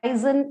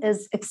horizon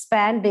is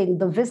expanding.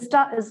 The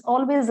vista is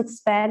always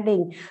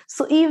expanding.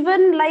 So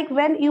even like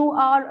when you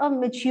are a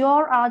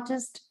mature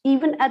artist,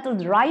 even at a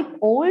ripe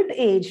old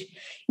age,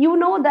 you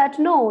know that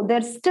no,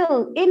 there's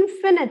still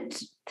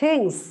infinite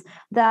things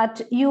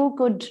that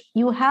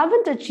you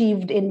haven't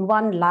achieved in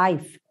one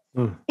life.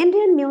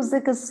 Indian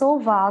music is so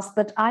vast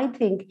that I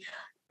think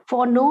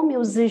for no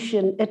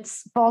musician,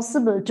 it's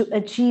possible to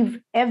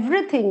achieve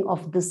everything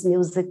of this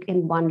music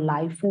in one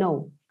life.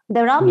 No.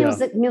 There are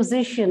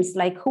musicians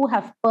like who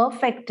have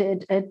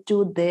perfected it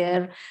to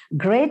their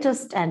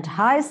greatest and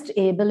highest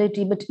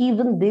ability, but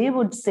even they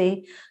would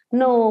say,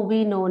 no,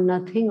 we know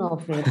nothing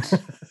of it.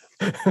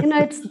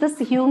 It's this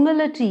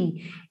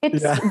humility.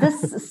 It's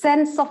this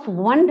sense of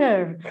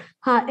wonder.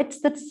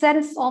 It's that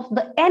sense of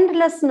the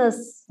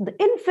endlessness, the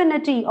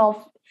infinity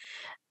of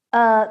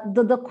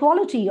the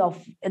quality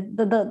of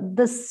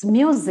this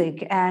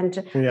music,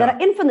 and there are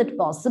infinite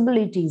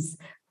possibilities,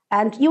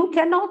 and you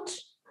cannot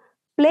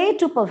play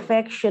to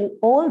perfection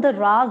all the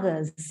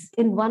ragas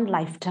in one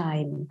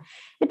lifetime.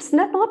 It's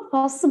not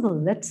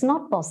possible. It's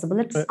not possible.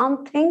 It's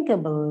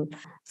unthinkable.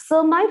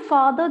 So my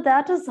father,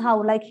 that is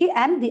how, like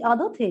and the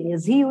other thing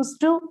is he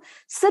used to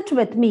sit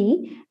with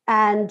me,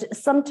 and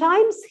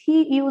sometimes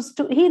he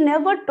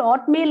never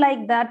taught me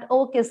like that,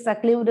 okay,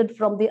 secluded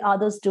from the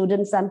other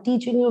students, I'm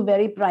teaching you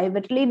very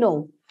privately.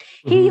 No,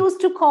 he used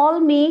to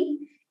call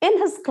me in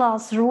his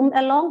classroom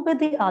along with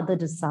the other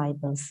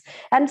disciples.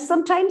 And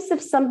sometimes if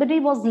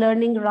somebody was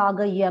learning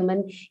Raga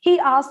Yaman, he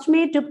asked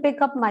me to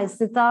pick up my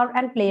sitar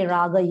and play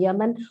Raga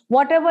Yaman.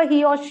 Whatever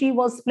he or she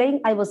was playing,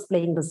 I was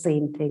playing the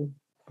same thing.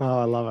 Oh,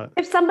 I love it.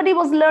 If somebody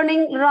was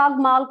learning Rag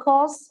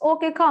Malkos,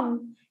 okay,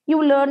 come,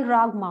 you learn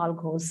Rag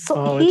Malkos.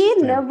 So he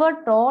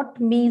never taught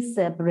me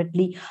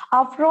separately.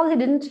 After all, he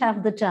didn't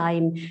have the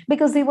time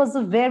because he was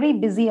a very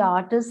busy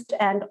artist,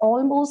 and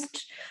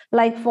almost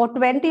like for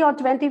 20 or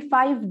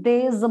 25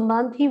 days a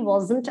month, he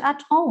wasn't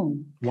at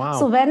home. Wow.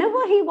 So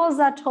whenever he was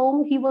at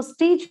home, he was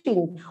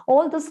teaching.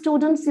 All the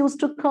students used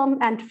to come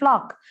and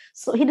flock.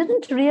 So he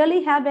didn't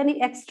really have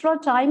any extra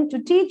time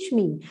to teach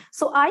me.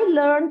 So I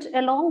learned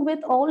along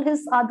with all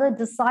his other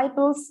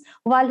disciples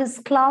while his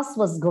class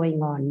was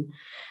going on.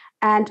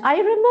 And I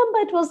remember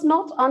it was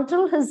not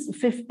until his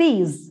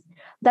 50s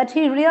that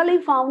he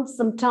really found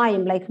some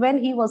time, like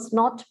when he was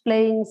not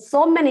playing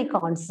so many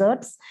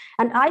concerts,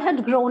 and I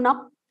had grown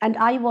up and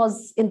I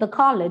was in the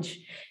college.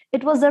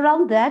 It was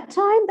around that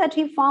time that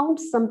he found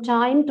some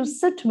time to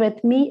sit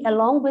with me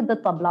along with the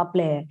tabla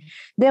player.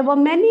 There were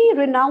many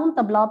renowned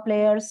tabla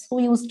players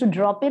who used to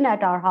drop in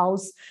at our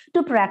house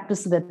to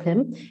practice with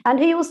him. And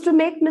he used to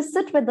make me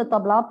sit with the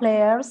tabla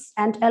players.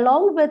 And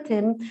along with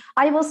him,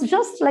 I was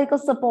just like a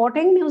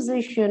supporting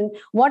musician.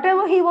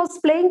 Whatever he was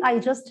playing, I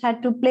just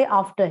had to play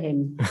after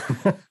him.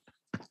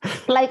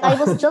 Like I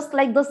was just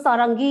like the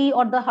sarangi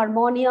or the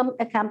harmonium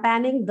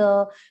accompanying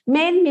the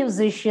main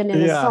musician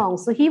in a song.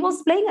 So he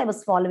was playing, I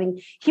was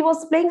following. He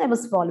was playing, I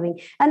was following.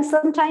 And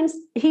sometimes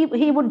he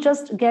would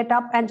just get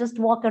up and just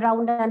walk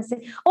around and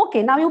say,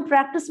 okay, now you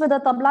practice with the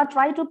tabla,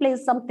 try to play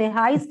some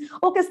tehais.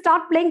 Okay,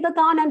 start playing the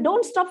taan and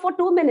don't stop for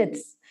 2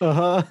 minutes.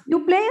 Uh-huh.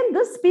 You play in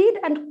this speed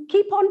and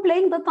keep on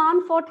playing the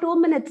tan for 2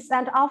 minutes.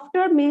 And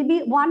after maybe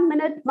 1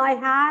 minute, my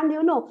hand,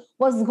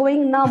 was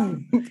going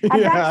numb. At that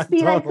Yeah,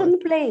 speed, I totally.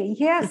 couldn't play.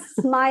 Yes,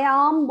 my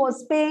arm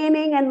was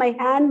paining and my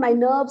hand, my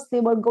nerves, they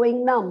were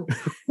going numb.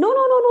 No,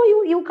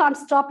 you can't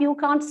stop. You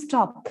can't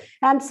stop.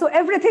 And so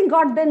everything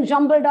got then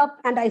jumbled up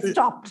and I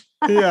stopped.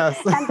 Yes.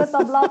 And the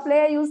tabla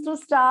player used to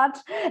start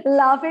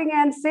laughing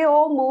and say,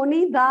 "Oh,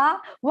 Monida,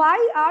 why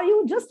are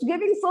you just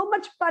giving so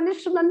much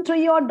punishment to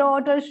your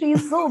daughter?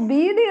 She's so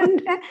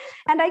obedient."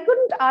 And I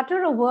couldn't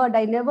utter a word.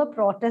 I never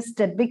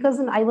protested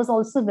because I was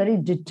also very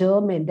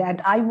determined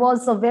and I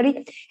was a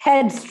very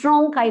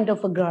headstrong kind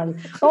of a girl.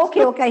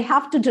 Okay, I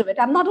have to do it.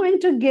 I'm not going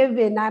to give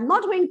in. I'm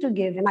not going to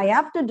give in. I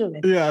have to do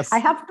it. Yes. I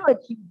have to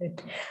achieve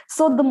it.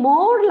 So the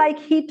more like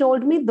he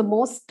told me, the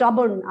more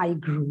stubborn I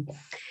grew.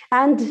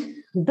 And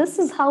this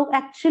is how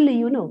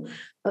actually,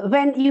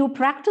 when you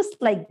practice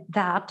like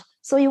that,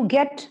 so you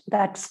get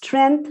that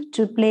strength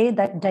to play,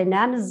 that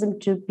dynamism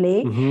to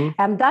play. Mm-hmm.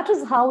 And that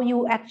is how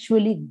you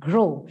actually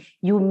grow.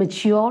 You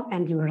mature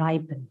and you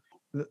ripen.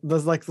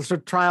 There's like the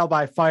sort of trial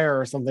by fire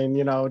or something,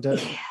 you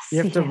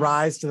have to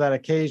rise to that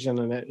occasion.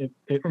 And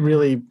it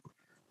really,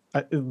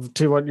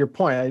 to what your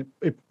point,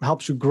 it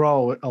helps you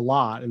grow a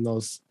lot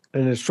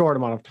in a short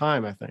amount of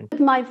time, I think.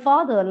 With my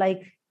father,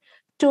 like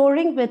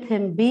touring with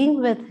him, being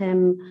with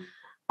him,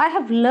 I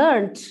have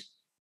learned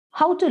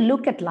how to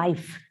look at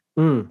life.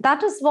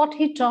 That is what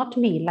he taught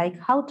me, like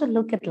how to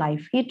look at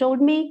life. He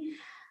told me,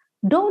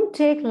 don't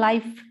take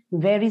life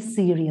very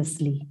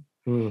seriously.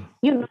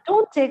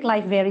 Don't take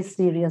life very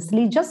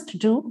seriously. Just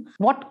do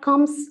what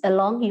comes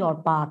along your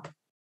path.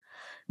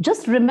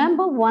 Just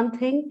remember one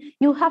thing,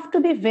 you have to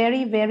be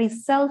very, very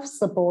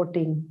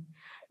self-supporting.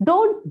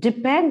 Don't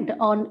depend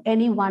on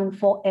anyone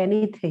for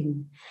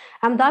anything.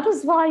 And that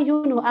is why,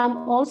 I'm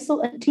also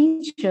a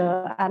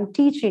teacher. I'm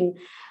teaching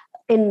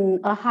in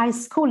a high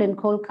school in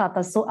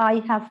Kolkata. So I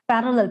have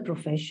parallel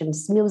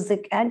professions,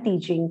 music and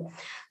teaching.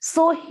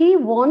 So he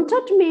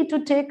wanted me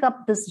to take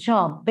up this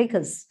job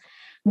because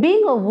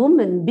being a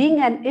woman, being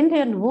an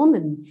Indian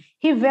woman,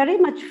 he very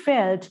much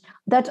felt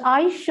that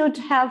I should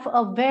have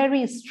a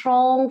very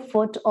strong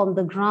foot on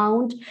the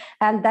ground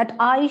and that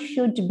I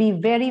should be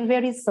very,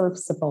 very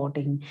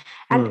self-supporting.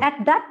 And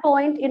at that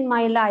point in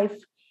my life,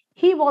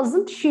 he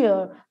wasn't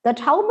sure that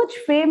how much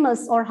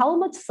famous or how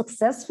much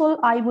successful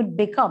I would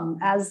become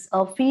as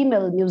a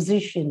female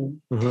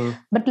musician. Mm-hmm.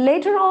 But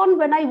later on,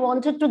 when I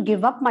wanted to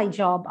give up my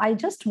job, I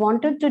just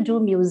wanted to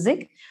do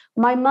music.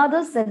 My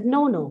mother said,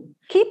 no,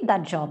 keep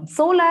that job.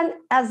 So long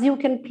as you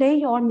can play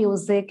your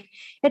music,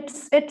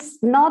 it's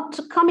not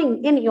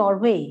coming in your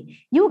way.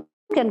 You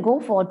can go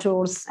for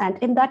tours. And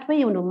in that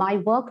way, my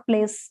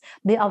workplace,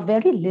 they are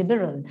very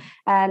liberal.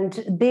 And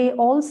they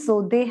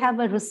have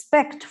a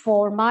respect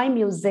for my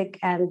music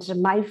and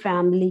my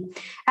family.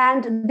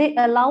 And they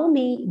allow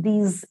me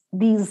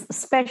these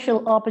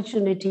special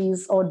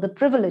opportunities or the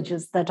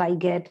privileges that I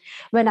get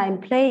when I'm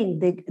playing.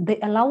 They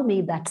allow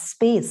me that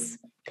space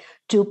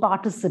to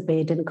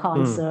participate in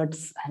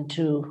concerts and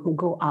to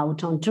go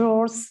out on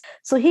tours.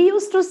 So he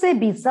used to say,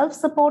 be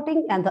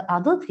self-supporting. And the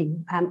other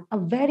thing, and a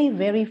very,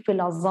 very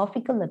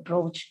philosophical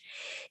approach,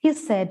 he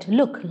said,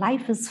 look,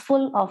 life is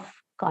full of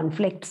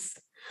conflicts.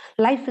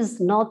 Life is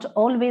not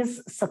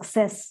always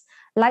success.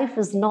 Life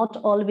is not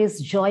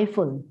always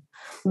joyful.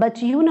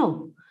 But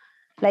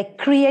like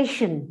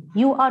creation,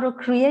 you are a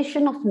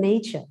creation of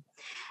nature.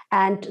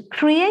 And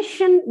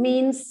creation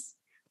means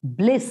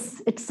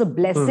bliss. It's a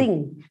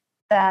blessing.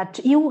 That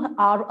you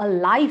are a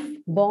life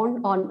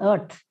born on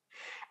earth.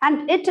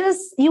 And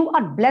you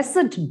are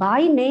blessed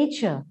by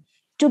nature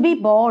to be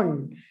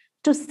born,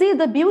 to see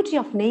the beauty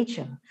of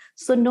nature.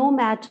 So no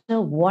matter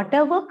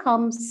whatever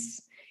comes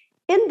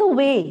in the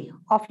way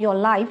of your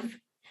life,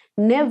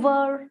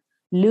 never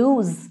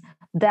lose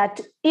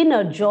that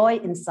inner joy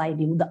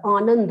inside you, the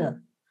ananda.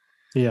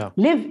 Yeah.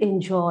 Live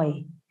in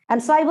joy.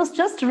 And so I was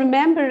just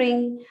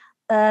remembering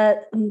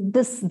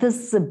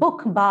this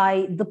book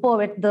by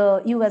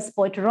the US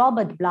poet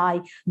Robert Bly,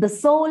 The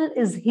Soul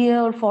is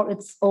Here for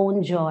Its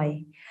Own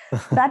Joy.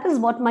 That is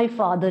what my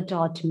father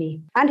taught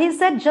me. And he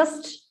said,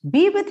 just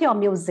be with your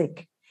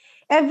music.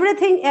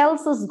 Everything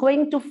else is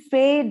going to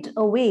fade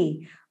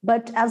away.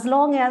 But as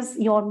long as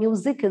your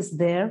music is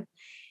there,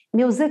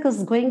 music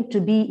is going to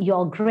be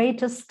your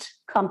greatest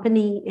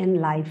company in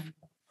life.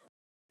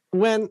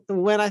 When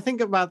I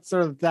think about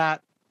sort of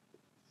that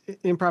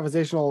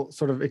improvisational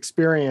sort of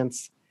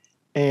experience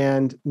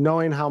and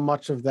knowing how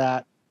much of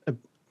that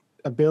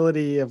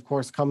ability, of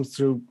course, comes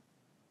through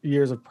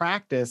years of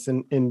practice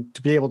and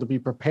to be able to be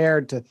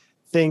prepared to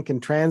think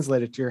and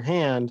translate it to your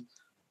hand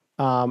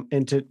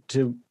and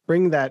to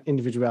bring that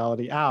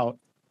individuality out.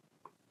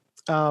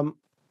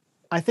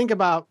 I think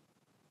about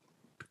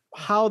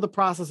how the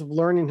process of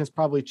learning has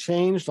probably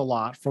changed a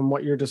lot from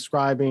what you're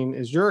describing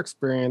as your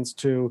experience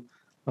to,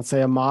 let's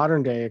say, a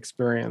modern day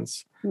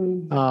experience.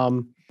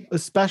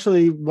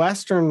 Especially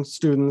Western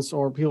students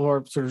or people who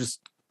are sort of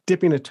just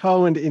dipping a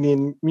toe into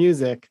Indian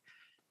music,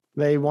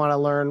 they want to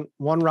learn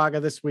one raga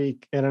this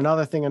week and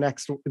another thing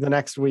the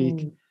next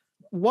week.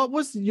 what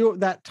was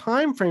that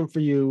time frame for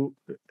you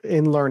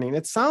in learning?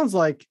 It sounds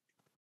like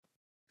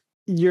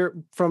you're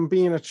from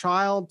being a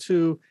child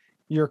to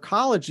your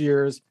college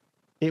years,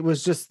 it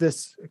was just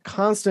this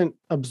constant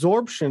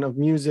absorption of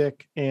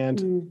music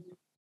and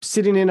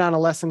sitting in on a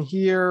lesson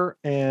here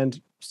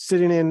and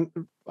sitting in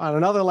on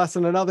another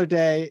lesson another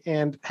day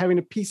and having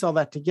to piece all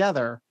that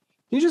together.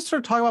 Can you just sort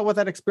of talk about what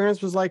that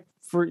experience was like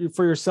for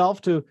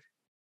yourself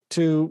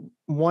to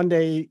one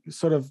day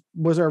sort of,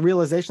 was there a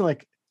realization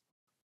like,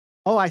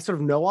 oh, I sort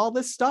of know all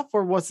this stuff,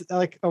 or was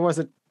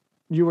it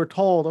you were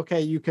told,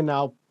 okay, you can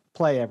now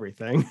play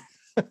everything?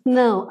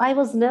 No, I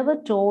was never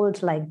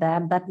told like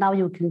that now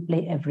you can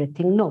play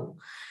everything. No,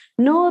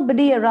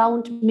 nobody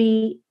around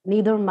me,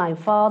 neither my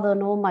father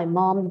nor my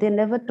mom, they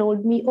never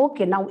told me,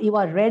 okay, now you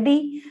are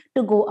ready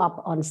to go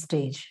up on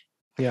stage.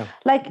 Yeah.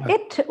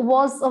 It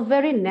was a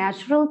very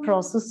natural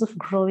process of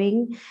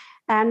growing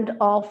and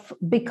of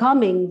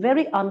becoming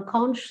very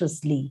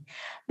unconsciously,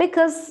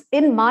 because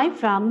in my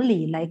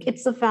family,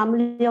 it's a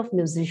family of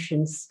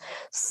musicians.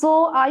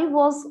 So I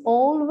was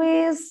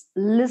always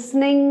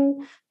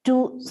listening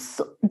to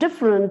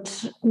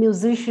different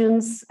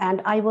musicians,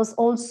 and I was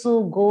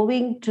also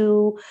going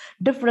to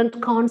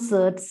different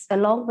concerts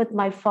along with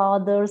my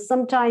father.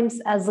 Sometimes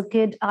as a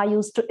kid, I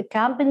used to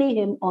accompany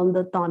him on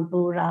the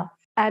tanpura.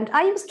 And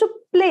I used to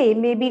play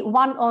maybe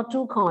one or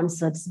two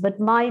concerts, but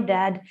my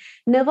dad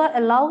never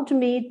allowed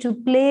me to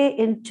play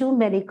in too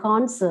many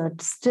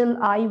concerts till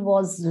I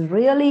was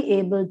really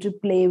able to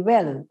play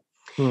well.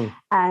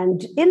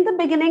 And in the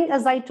beginning,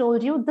 as I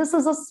told you, this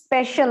is a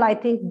special, I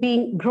think,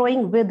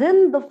 growing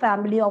within the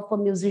family of a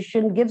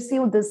musician gives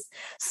you this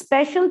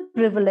special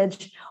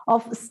privilege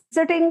of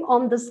sitting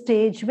on the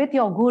stage with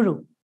your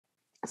guru.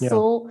 Yeah.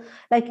 So,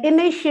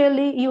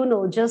 initially,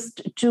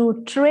 just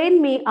to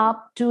train me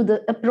up to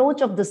the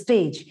approach of the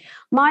stage,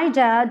 my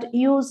dad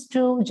used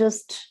to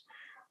just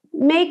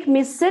make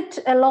me sit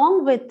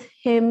along with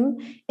him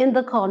in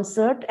the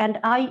concert, and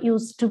I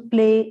used to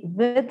play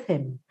with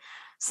him.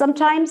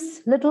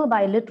 Sometimes, little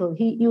by little,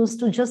 he used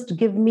to just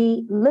give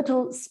me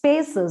little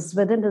spaces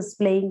within his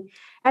playing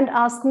and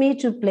ask me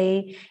to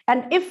play.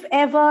 And if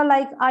ever,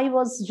 I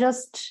was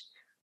just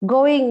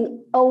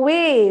going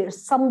away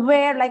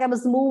somewhere, I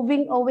was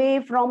moving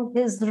away from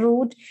his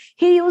route,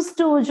 he used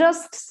to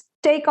just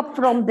take up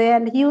from there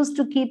and he used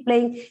to keep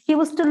playing. He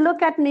used to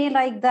look at me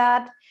like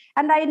that.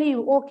 And I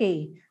knew,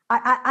 okay,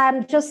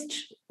 I'm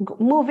just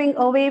moving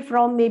away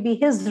from maybe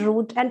his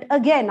route. And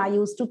again, I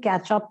used to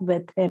catch up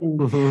with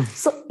him.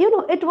 So,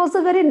 it was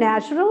a very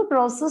natural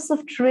process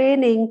of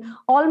training,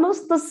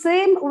 almost the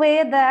same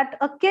way that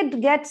a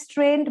kid gets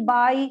trained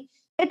by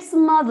its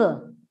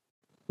mother.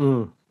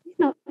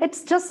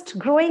 It's just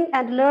growing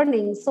and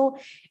learning. So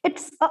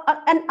it's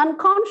an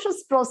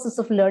unconscious process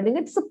of learning.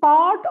 It's a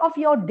part of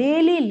your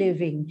daily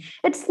living.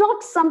 It's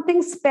not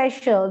something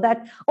special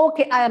that,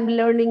 okay, I am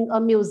learning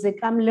a music,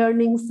 I'm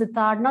learning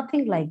sitar,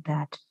 nothing like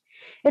that.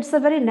 It's a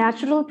very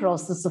natural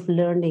process of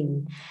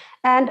learning.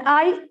 And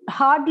I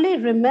hardly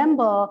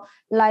remember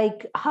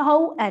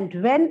how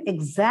and when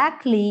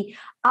exactly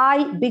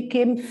I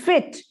became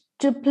fit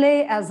to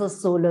play as a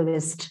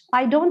soloist.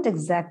 I don't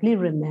exactly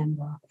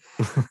remember.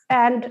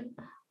 And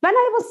when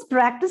I was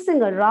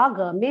practicing a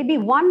raga, maybe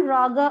one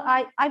raga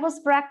I was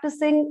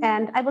practicing,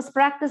 and I was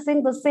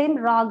practicing the same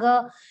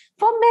raga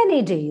for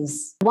many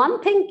days.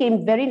 One thing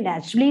came very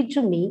naturally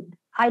to me.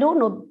 I don't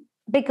know,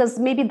 because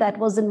maybe that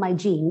was in my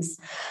genes,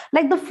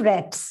 the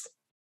frets.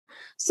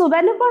 So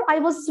whenever I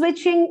was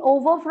switching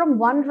over from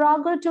one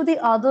raga to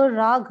the other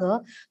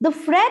raga, the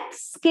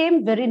frets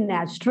came very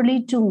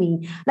naturally to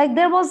me.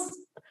 There was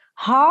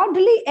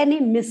hardly any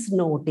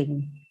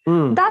misnoting.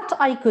 That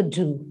I could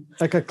do.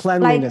 Like a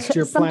cleanliness to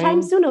your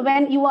sometimes, playing?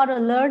 When you are a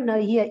learner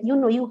here,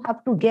 you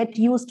have to get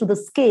used to the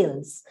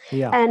scales.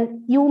 Yeah.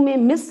 And you may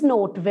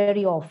misnote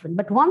very often.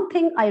 But one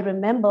thing I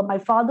remember, my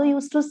father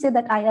used to say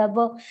that I have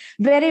a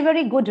very,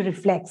 very good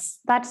reflex.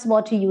 That's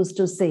what he used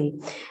to say.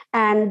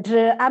 And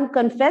I'm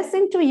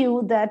confessing to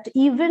you that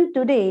even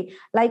today,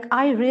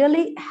 I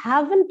really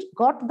haven't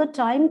got the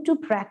time to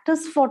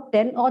practice for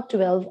 10 or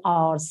 12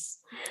 hours.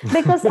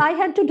 Because I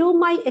had to do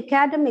my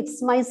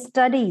academics, my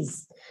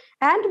studies,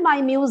 and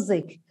my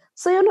music.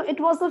 So,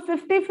 it was a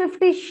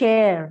 50-50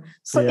 share.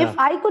 So if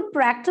I could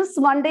practice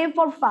one day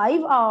for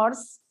 5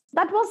 hours,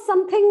 that was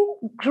something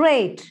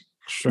great.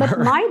 Sure. But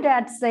my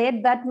dad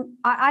said that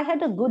I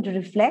had a good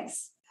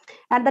reflex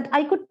and that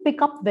I could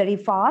pick up very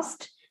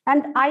fast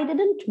and I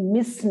didn't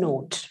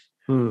misnote.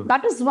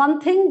 That is one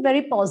thing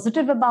very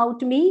positive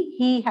about me.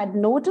 He had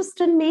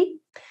noticed in me.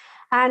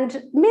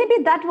 And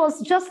maybe that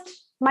was just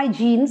my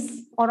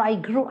genes, or I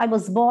grew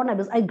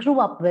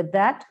up with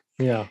that.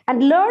 Yeah.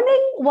 And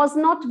learning was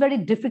not very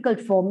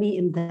difficult for me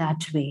in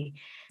that way.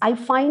 I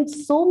find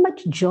so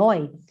much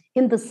joy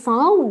in the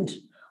sound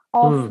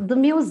of the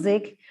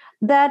music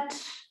that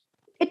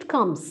it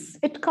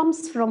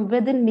comes from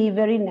within me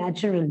very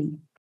naturally.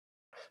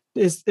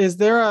 Is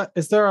there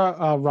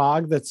a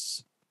rag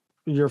that's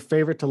your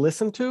favorite to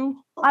listen to?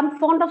 I'm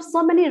fond of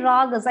so many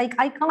ragas.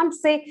 I can't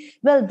say,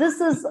 well, this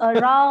is a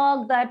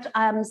rag that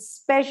I'm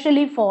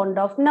especially fond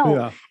of. No.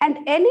 Yeah. And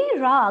any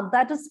rag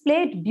that is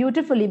played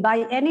beautifully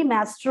by any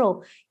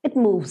maestro, it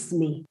moves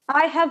me.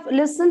 I have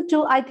listened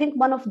to, I think,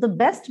 one of the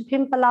best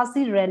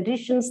Bhimpalasi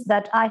renditions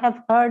that I have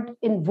heard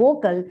in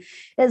vocal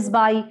is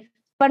by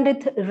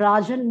Pandit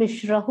Rajan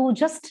Mishra, who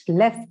just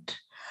left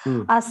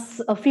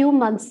us a few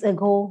months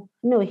ago.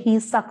 He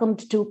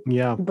succumbed to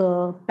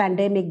the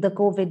pandemic, the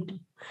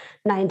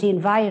COVID-19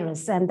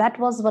 virus. And that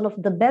was one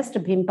of the best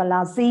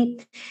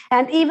Bhimpalasi.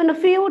 And even a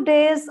few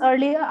days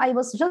earlier, I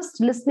was just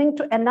listening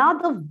to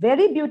another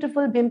very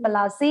beautiful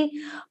Bhimpalasi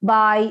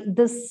by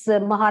this the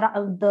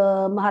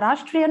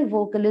Maharashtrian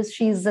vocalist.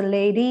 She's a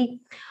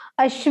lady,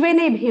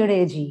 Ashwini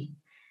Bhireji.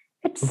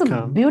 It's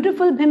a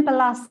beautiful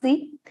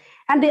Bhimpalasi.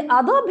 And the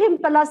other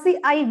Bhimpalasi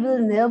I will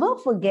never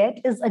forget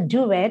is a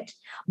duet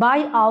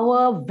by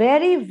our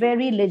very,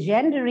 very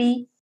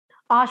legendary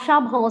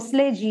Asha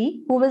Bhosle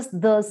ji, who was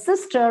the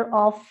sister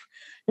of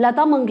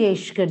Lata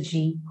Mangeshkar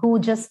ji, who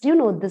just,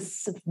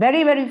 this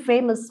very, very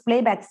famous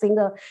playback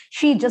singer.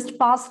 She just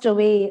passed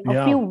away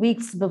a few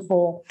weeks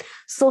before.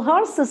 So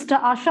her sister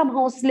Asha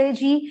Bhosle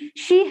ji,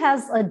 she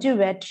has a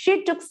duet.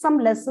 She took some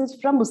lessons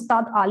from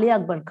Ustad Ali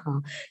Akbar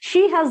Khan.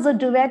 She has a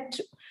duet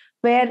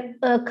where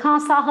Khan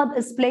Sahab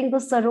is playing the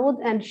sarod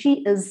and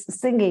she is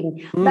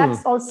singing.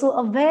 That's also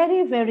a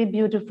very, very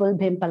beautiful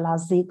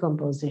Bhimpalasi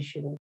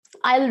composition.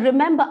 I'll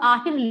remember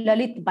Ahir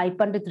Lalit by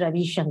Pandit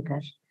Ravi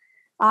Shankar.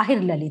 Ahir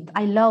Lalit,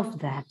 I love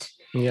that.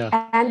 Yeah.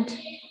 And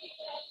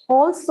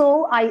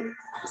also, I'm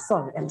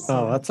sorry.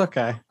 Oh, that's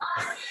okay.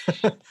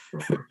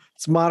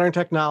 It's modern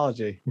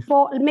technology.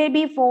 For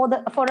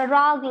a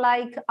rag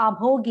like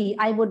Abhogi,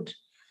 I would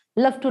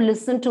love to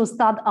listen to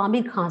Ustad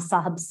Amir Khan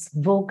Sahib's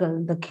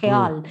vocal, the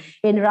Khyal,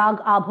 in Rag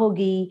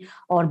Abhogi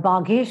or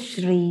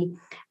Bageshri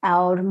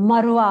or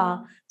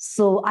Marwa.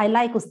 So I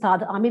like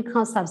Ustad Amir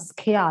Khan Sahib's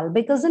Khyal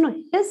because,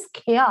 his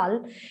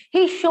Khyal,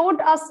 he showed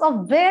us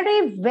a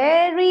very,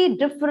 very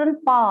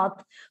different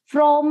path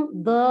from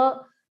the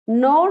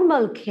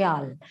normal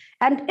Khyal.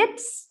 And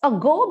it's a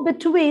go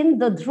between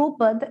the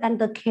Drupad and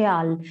the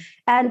Khyal.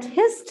 And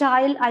his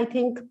style, I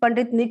think,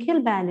 Pandit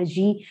Nikhil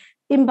Banerjee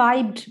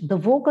imbibed the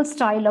vocal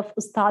style of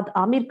Ustad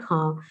Amir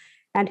Khan,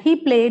 and he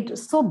played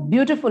so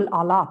beautiful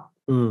alap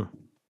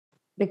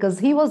because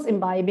he was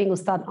imbibing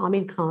Ustad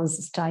Amir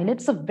Khan's style.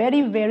 It's a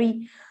very,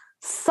 very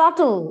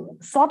subtle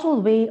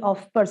way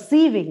of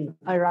perceiving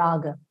a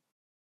raga.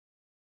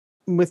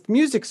 With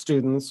music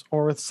students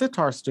or with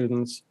sitar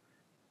students,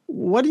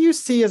 what do you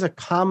see as a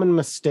common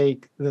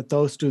mistake that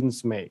those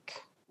students make?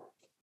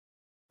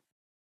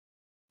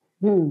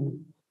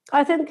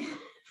 I think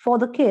for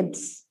the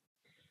kids,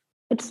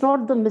 it's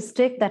not the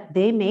mistake that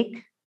they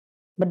make,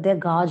 but their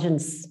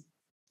guardians.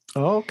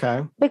 Oh,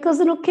 okay. Because,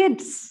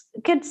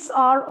 kids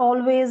are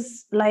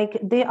always like,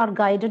 they are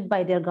guided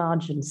by their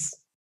guardians.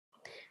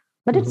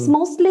 But it's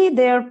mostly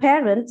their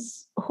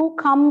parents who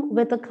come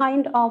with a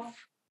kind of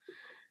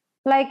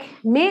like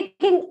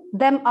making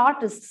them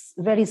artists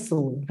very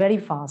soon, very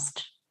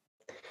fast.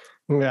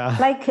 Yeah.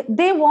 Like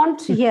they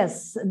want,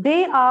 yes,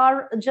 they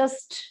are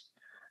just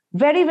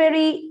very,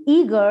 very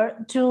eager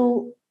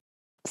to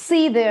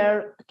see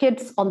their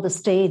kids on the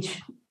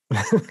stage.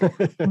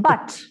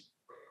 But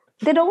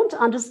they don't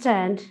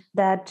understand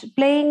that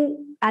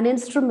playing an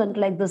instrument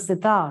like the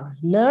sitar,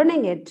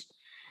 learning it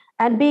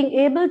and being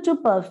able to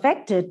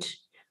perfect it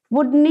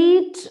would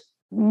need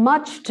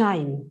much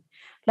time.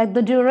 Like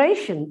the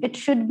duration, it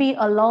should be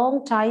a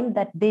long time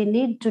that they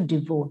need to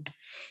devote.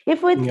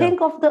 If we think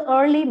of the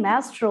early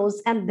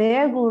maestros and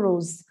their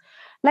gurus,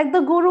 like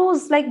the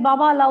gurus like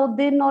Baba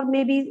Alauddin, or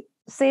maybe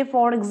say,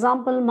 for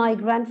example, my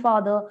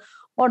grandfather,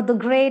 or the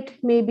great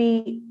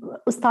maybe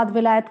Ustad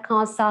Vilayat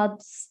Khan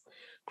Sahib's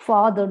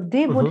father,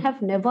 they would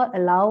have never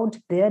allowed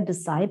their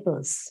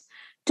disciples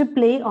to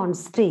play on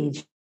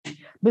stage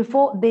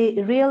before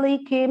they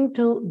really came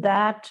to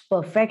that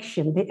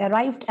perfection. They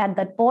arrived at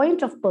that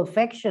point of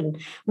perfection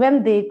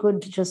when they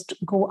could just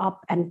go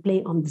up and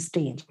play on the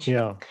stage.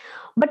 Yeah.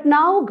 But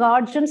now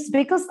guardians,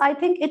 because I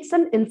think it's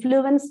an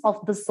influence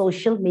of the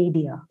social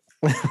media.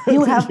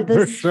 You have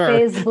this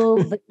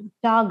Facebook, the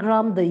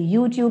Instagram, the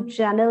YouTube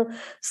channel.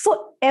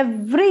 So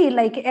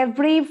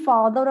every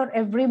father or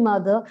every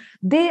mother,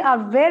 they are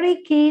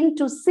very keen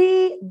to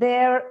see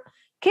their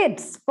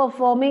kids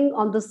performing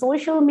on the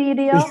social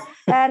media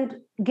and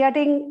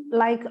getting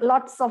like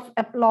lots of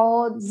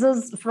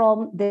applauses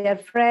from their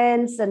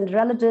friends and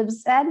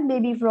relatives and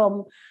maybe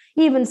from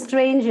even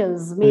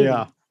strangers. Maybe.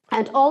 Yeah.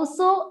 And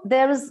also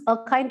there is a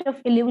kind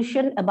of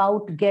illusion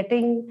about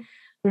getting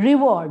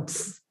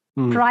rewards.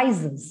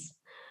 Prizes.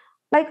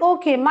 Like,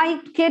 okay, my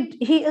kid,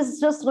 he is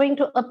just going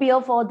to appear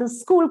for the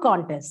school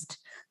contest.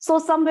 So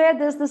somewhere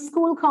there's the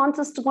school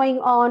contest going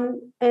on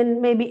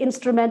in maybe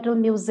instrumental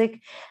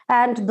music,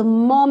 and the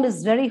mom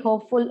is very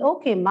hopeful.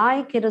 Okay,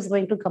 my kid is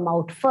going to come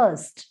out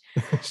first.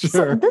 Sure.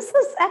 So this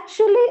is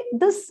actually,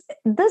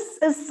 this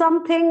is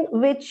something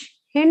which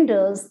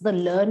hinders the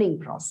learning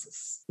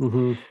process.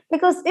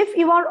 Because if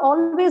you are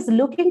always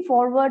looking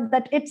forward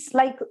that it's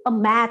like a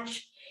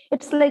match,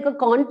 it's like a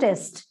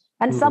contest,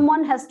 and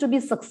someone has to be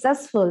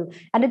successful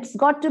and it's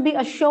got to be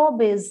a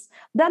showbiz,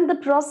 then the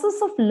process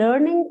of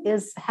learning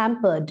is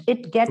hampered.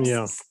 It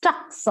gets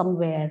stuck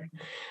somewhere.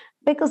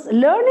 Because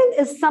learning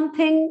is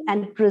something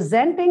and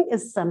presenting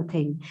is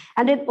something.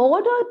 And in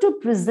order to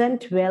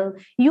present well,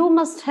 you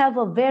must have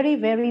a very,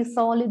 very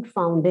solid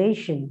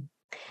foundation.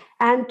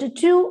 And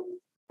to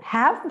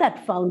have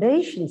that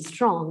foundation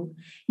strong,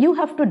 you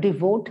have to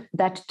devote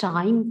that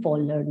time for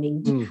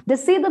learning. They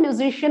see the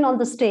musician on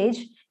the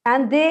stage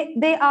and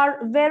they are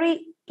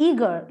very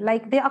eager,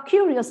 like they are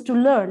curious to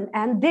learn,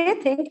 and they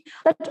think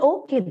that,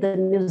 okay, the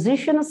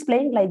musician is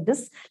playing like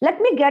this, let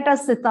me get a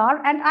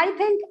sitar and I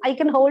think I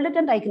can hold it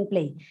and I can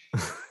play.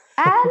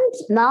 And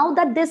now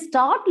that they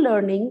start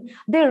learning,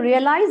 they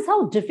realize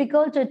how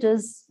difficult it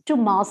is to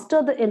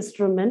master the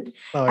instrument.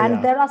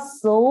 There are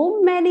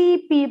so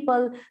many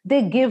people,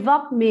 they give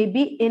up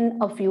maybe in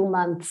a few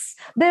months.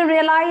 They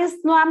realize,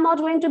 no, I'm not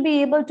going to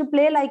be able to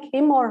play like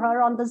him or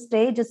her on the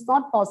stage. It's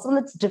not possible.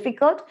 It's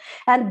difficult.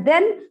 And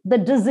then the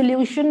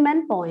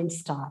disillusionment point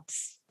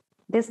starts.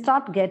 They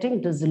start getting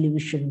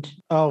disillusioned.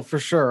 Oh, for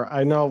sure.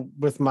 I know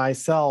with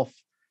myself,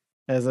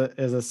 as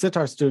a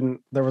sitar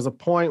student, there was a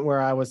point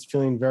where I was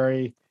feeling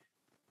very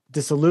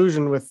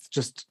disillusioned with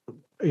just,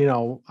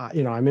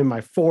 I'm in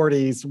my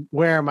 40s.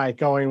 Where am I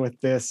going with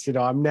this?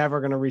 I'm never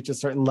going to reach a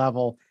certain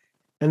level.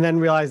 And then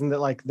realizing that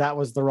like that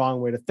was the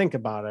wrong way to think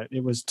about it.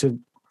 It was to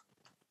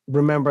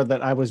remember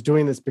that I was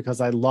doing this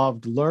because I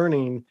loved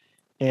learning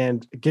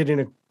and getting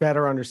a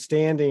better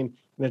understanding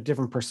and a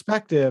different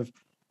perspective.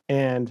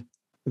 And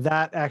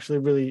that actually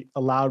really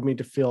allowed me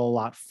to feel a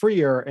lot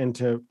freer and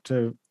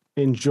to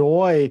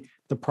enjoy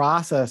the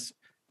process,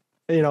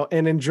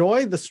 and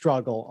enjoy the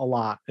struggle a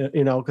lot,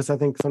 because I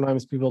think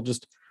sometimes people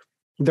just,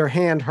 their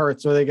hand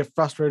hurts or they get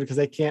frustrated because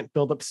they can't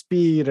build up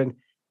speed. And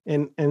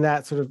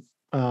that sort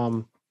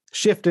of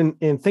shift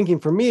in thinking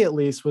for me, at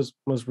least,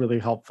 was really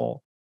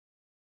helpful.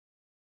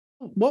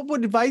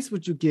 What advice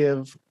would you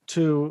give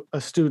to a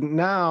student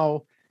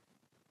now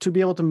to be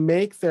able to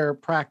make their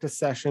practice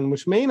session,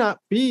 which may not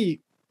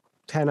be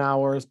 10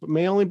 hours, but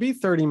may only be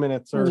 30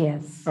 minutes or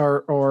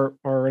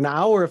an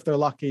hour if they're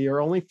lucky, or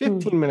only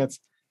 15 minutes,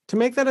 to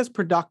make that as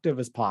productive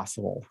as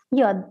possible?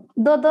 Yeah,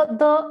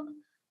 the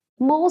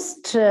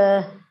most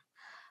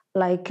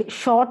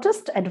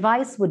shortest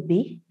advice would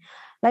be,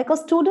 like, a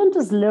student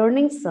is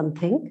learning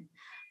something,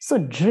 so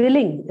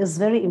drilling is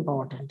very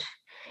important.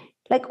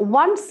 Like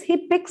once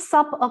he picks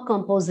up a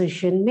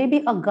composition,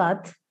 maybe a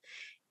gath,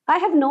 I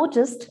have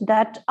noticed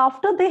that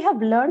after they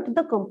have learned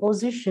the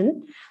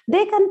composition,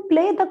 they can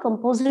play the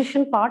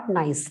composition part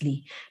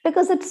nicely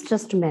because it's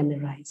just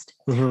memorized.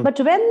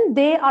 But when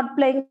they are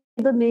playing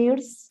the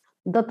meers,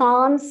 the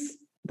tans,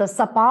 the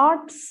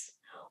sapats,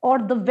 or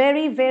the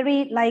very,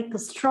 very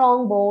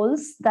strong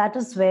bowls, that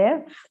is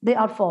where they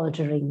are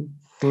faltering.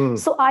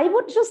 So I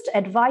would just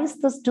advise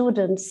the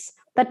students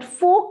that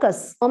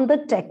focus on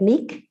the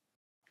technique,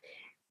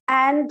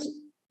 and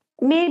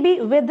maybe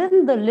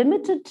within the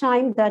limited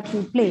time that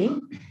you play,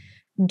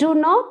 do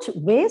not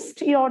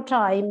waste your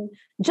time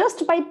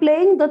just by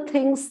playing the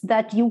things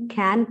that you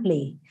can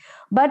play,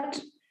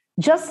 but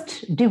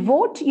just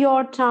devote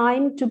your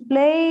time to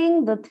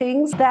playing the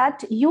things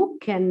that you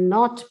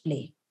cannot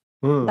play,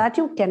 where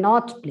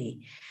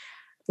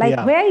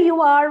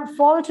you are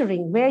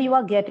faltering, where you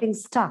are getting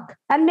stuck.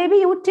 And maybe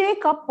you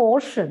take up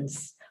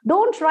portions.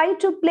 Don't try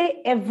to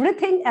play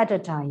everything at a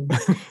time.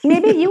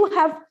 Maybe you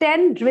have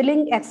 10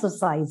 drilling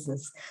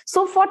exercises.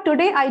 So for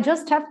today, I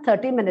just have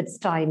 30 minutes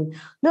time.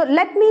 Now,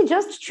 let me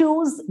just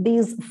choose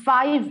these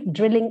 5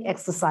 drilling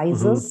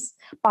exercises,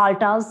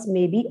 paltas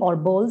maybe, or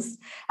bowls.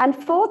 And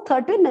for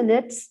 30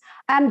 minutes,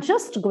 I'm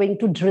just going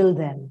to drill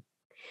them.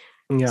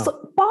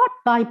 So part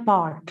by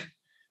part.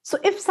 So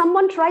if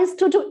someone tries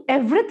to do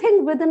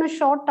everything within a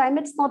short time,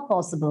 it's not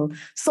possible.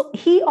 So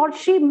he or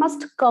she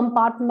must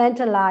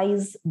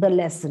compartmentalize the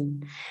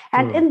lesson.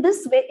 And in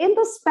this way, in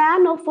the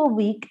span of a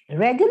week,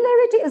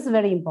 regularity is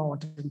very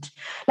important.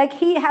 Like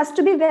he has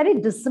to be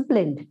very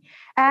disciplined,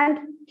 and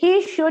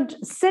he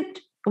should sit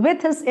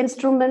with his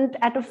instrument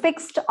at a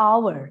fixed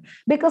hour,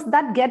 because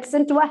that gets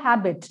into a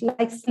habit,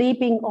 like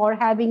sleeping or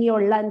having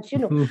your lunch.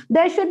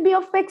 There should be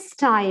a fixed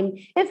time.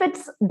 If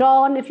it's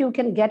dawn, if you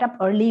can get up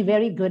early,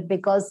 very good,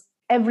 because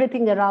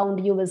everything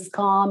around you is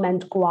calm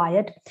and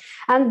quiet.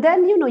 And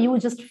then, you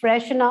just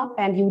freshen up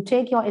and you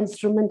take your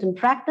instrument and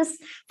practice.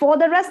 For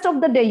the rest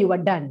of the day, you are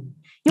done.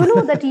 You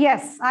know that,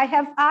 yes, I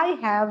have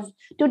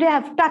today I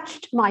have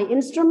touched my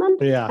instrument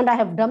and I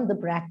have done the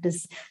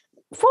practice.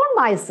 For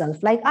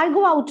myself, like I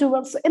go out to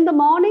work. So in the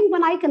morning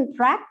when I can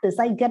practice,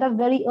 I get up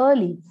very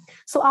early.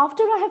 So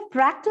after I have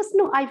practiced,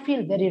 I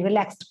feel very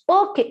relaxed.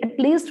 Okay, at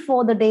least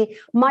for the day,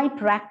 my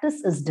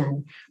practice is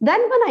done.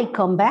 Then when I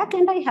come back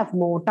and I have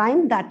more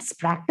time, that's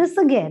practice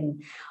again.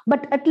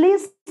 But at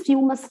least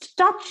you must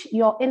touch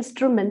your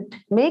instrument,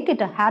 make it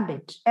a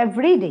habit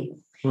every day.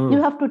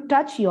 You have to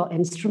touch your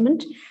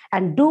instrument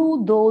and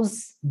do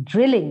those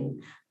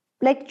drilling.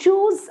 like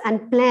choose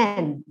and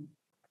plan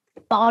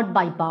part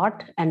by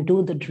part and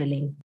do the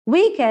drilling.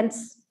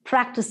 Weekends,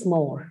 practice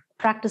more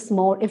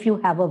if you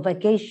have a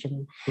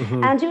vacation.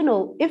 Mhm. And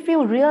if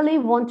you really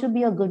want to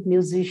be a good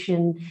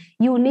musician,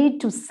 you need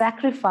to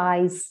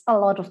sacrifice a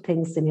lot of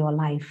things in your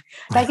life.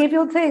 Like if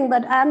you think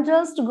that I'm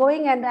just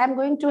going and I'm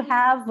going to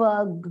have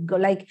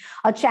like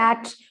a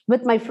chat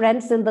with my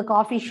friends in the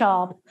coffee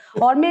shop,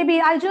 or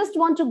maybe I just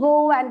want to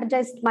go and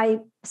just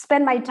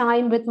spend my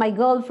time with my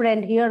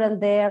girlfriend here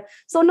and there.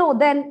 So no,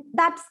 then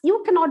that's,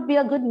 you cannot be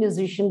a good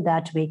musician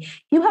that way.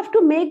 You have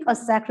to make a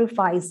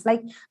sacrifice,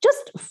 like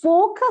just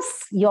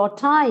focus your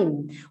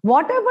time.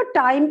 Whatever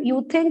time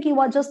you think you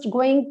are just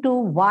going to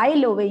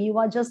while away, you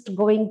are just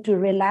going to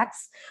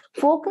relax,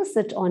 focus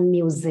it on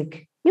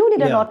music. You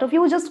need a Yeah. lot of,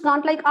 you just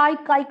can't, like I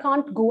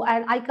can't go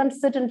and I can't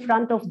sit in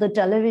front of the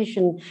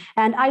television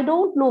and I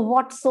don't know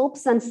what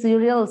soaps and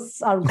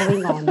serials are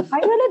going on. I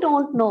really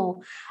don't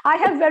know. I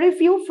have very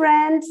few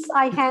friends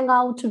I hang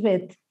out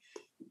with.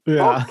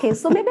 Yeah. Okay,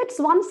 so maybe it's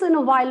once in a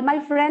while. My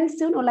friends,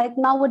 like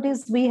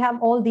nowadays we have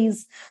all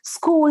these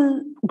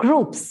school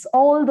groups,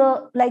 all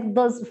the, like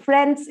those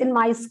friends in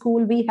my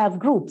school, we have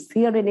groups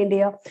here in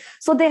India.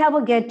 So they have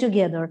a get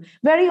together.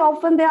 Very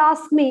often they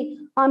ask me,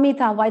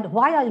 Amita,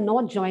 why are you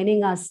not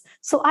joining us?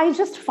 So I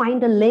just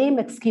find a lame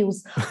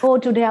excuse. Oh,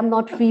 today I'm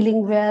not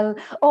feeling well.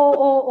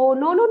 Oh,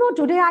 no.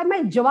 Today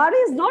my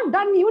Jawari is not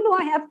done.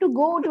 I have to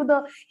go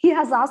to he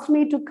has asked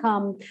me to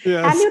come.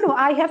 Yes. And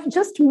I have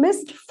just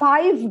missed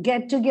 5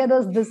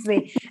 get-togethers this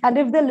way. And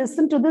if they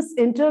listen to this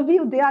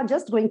interview, they are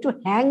just going to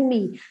hang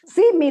me.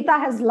 See, Mita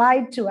has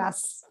lied to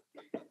us.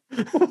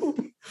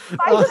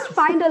 I just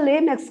find a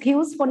lame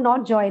excuse for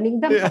not joining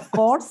them. Yeah. Of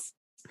course,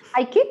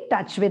 I keep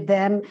touch with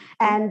them.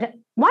 And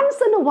once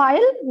in a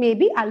while,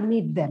 maybe I'll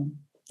meet them.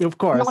 Of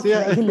course, not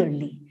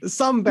regularly.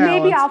 Some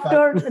balance. Maybe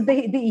after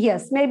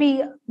yes,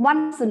 maybe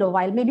once in a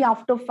while, maybe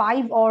after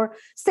 5 or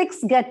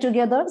 6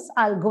 get-togethers,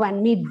 I'll go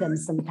and meet them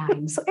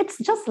sometimes. So it's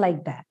just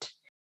like that.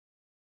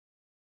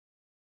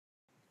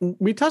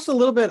 We touched a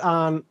little bit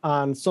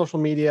on social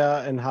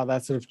media and how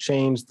that sort of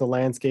changed the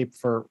landscape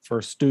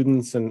for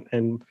students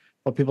and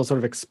what people sort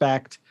of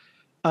expect.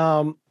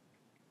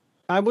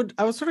 I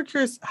was sort of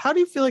curious, how do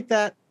you feel like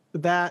that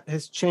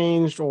has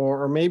changed,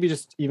 or maybe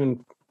just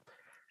even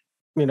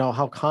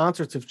how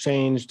concerts have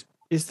changed?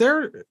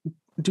 Do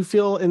you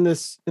feel in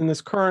this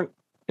current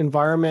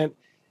environment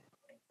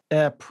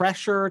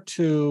pressure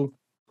to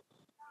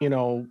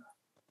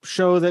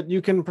show that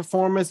you can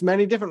perform as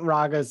many different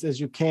ragas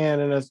as you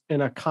can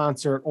in a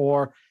concert,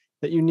 or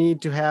that you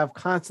need to have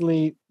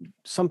constantly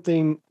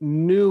something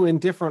new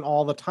and different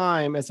all the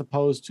time, as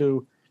opposed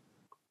to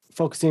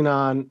focusing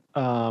on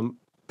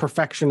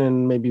perfection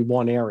in maybe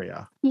one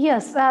area?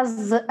 Yes,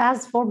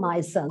 as for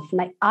myself,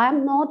 like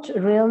I'm not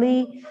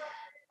really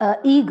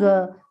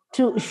eager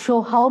to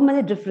show how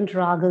many different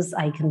ragas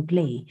I can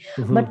play.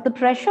 Mm-hmm. But the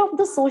pressure of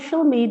the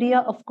social media,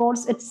 of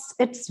course,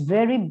 it's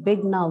very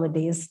big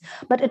nowadays,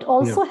 but it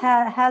also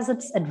has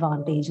its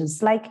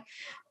advantages. Like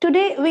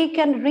today, we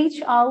can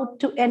reach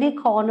out to any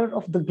corner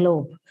of the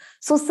globe.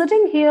 So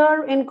sitting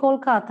here in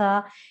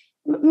Kolkata,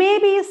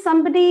 maybe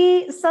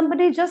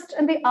somebody just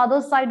on the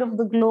other side of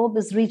the globe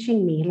is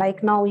reaching me,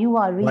 like now you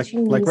are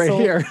reaching me, like right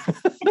here.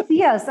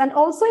 Yes, and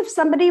also if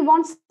somebody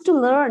wants to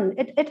learn,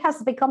 it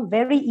has become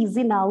very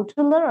easy now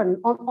to learn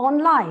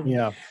online.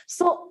 Yeah.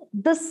 So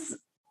this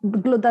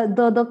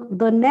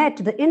the net,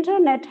 the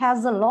internet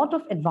has a lot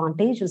of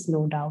advantages,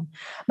 no doubt,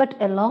 but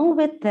along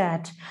with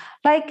that,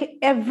 like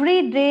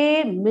every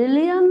day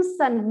millions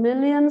and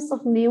millions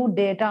of new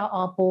data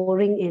are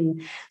pouring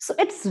in, so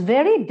it's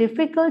very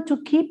difficult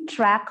to keep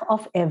track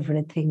of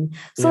everything.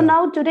 So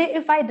now today,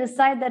 if I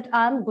decide that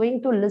I'm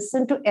going to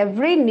listen to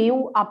every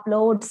new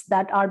uploads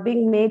that are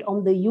being made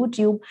on the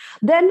YouTube,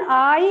 then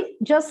I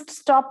just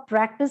stop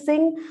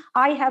practicing.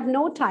 I have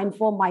no time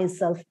for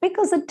myself,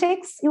 because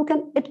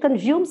it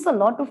consumes a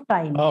lot of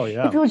time. Oh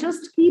yeah. If you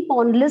just keep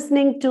on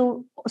listening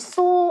to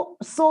so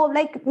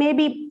like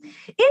maybe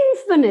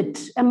infinite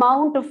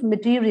amount of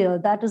material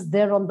that is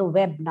there on the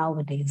web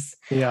nowadays,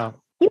 you have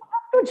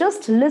to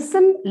just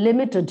listen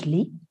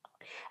limitedly,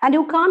 and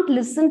you can't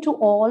listen to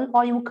all,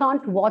 or you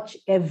can't watch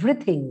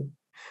everything.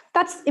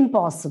 That's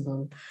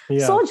impossible.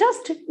 So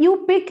just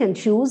you pick and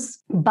choose.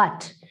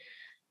 But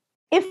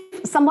if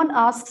someone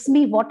asks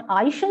me what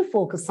I shall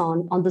focus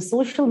on the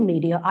social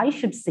media, I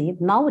should say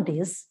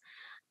nowadays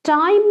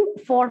time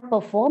for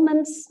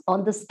performance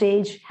on the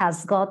stage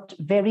has got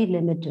very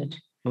limited.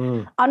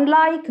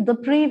 Unlike the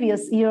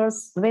previous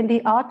years, when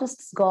the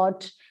artists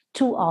got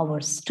 2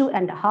 hours,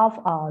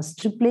 2.5 hours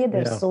to play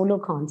their solo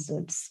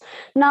concerts,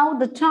 now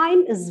the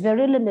time is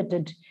very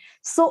limited.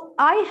 So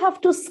I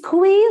have to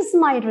squeeze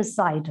my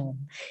recital.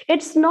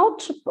 It's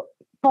not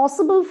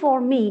possible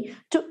for me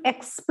to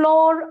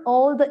explore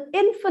all the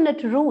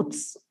infinite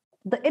routes,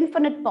 the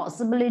infinite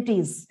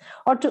possibilities,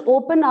 or to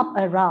open up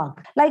a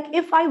rag. Like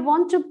if I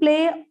want to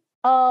play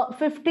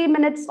 50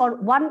 minutes or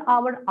 1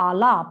 hour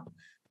alap,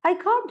 I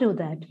can't do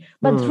that.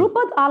 But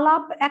Drupad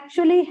alap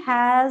actually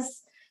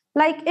has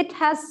like it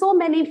has so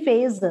many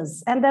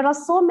phases and there are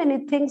so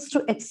many things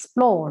to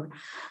explore.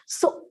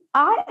 So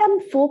I am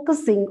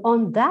focusing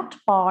on that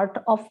part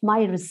of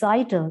my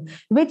recital,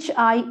 which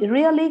I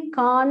really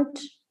can't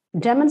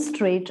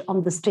demonstrate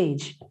on the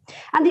stage.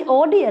 And the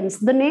audience,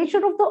 the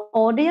nature of the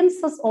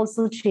audience has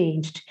also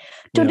changed.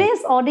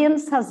 Today's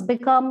audience has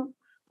become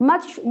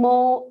much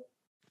more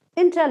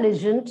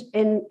intelligent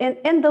in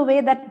the way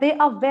that they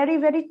are very,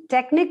 very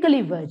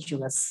technically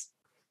virtuous.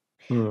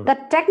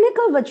 That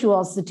technical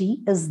virtuosity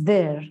is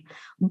there,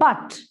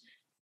 but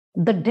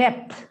the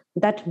depth,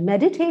 that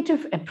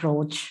meditative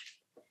approach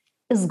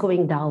is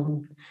going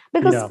down,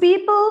 because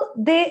people,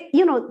 they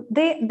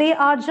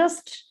are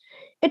just,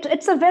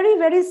 it's a very,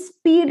 very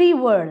speedy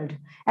world,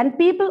 and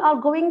people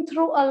are going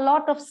through a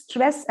lot of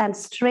stress and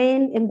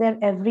strain in their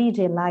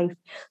everyday life.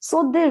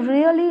 So they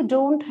really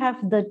don't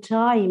have the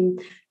time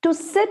to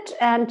sit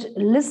and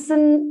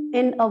listen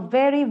in a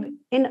very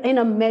in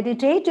a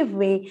meditative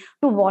way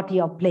to what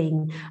you're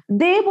playing.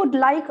 They would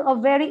like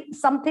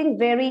something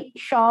very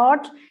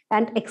short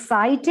and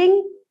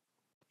exciting,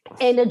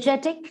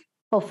 energetic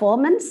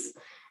performance,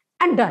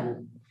 and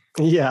done.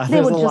 Yeah, They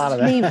there's would a lot just of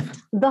that.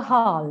 leave the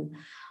hall.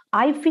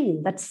 I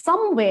feel that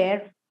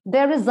somewhere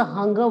there is a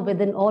hunger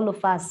within all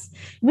of us.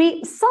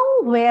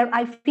 Somewhere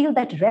I feel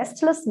that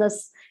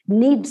restlessness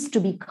needs to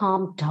be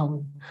calmed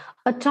down.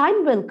 A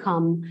time will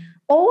come,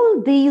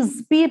 all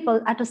these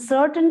people at a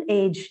certain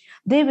age,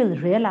 they will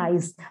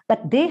realize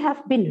that they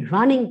have been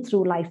running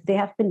through life. They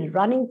have been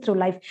running through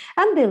life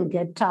and they'll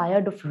get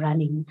tired of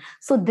running.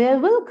 So there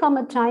will come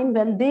a time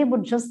when they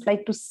would just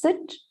like to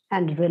sit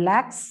and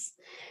relax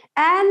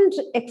and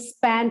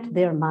expand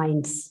their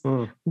minds.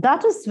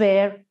 That is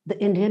where the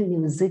Indian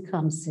music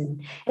comes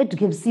in. It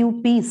gives you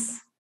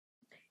peace.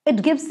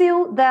 It gives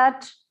you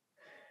that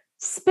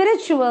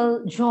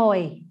spiritual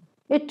joy.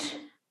 It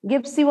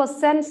gives you a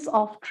sense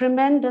of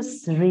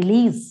tremendous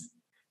release,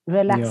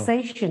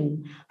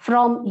 relaxation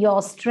from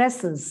your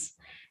stresses,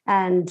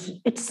 and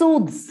it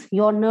soothes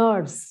your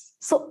nerves.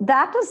 So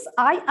that is,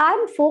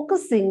 I'm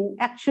focusing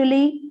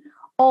actually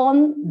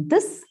on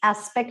this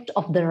aspect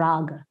of the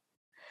raga.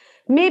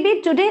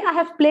 Maybe today I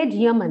have played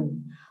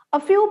Yaman. A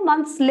few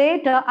months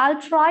later,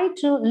 I'll try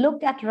to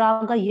look at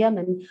Raga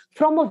Yaman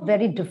from a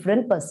very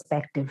different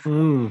perspective.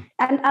 And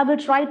I will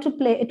try to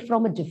play it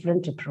from a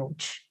different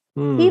approach.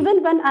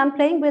 Even when I'm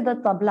playing with a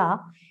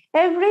tabla,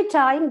 every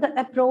time the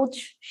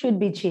approach should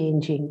be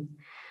changing.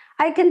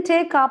 I can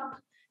take up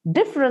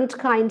different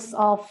kinds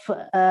of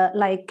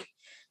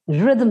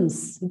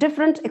rhythms,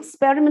 different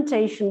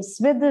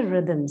experimentations with the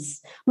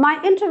rhythms. My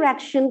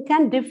interaction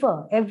can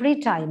differ every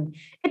time.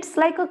 It's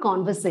like a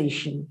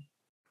conversation.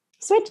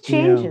 So it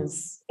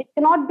changes. It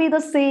cannot be the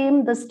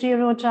same, the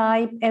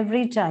stereotype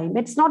every time.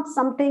 It's not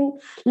something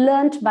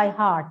learnt by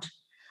heart.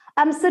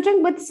 I'm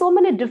sitting with so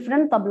many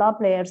different tabla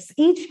players.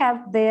 Each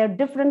have their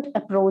different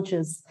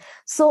approaches.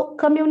 So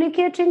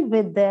communicating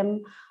with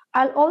them,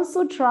 I'll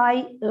also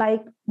try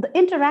like the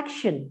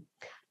interaction.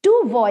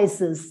 Two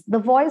voices, the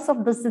voice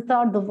of the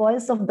sitar, the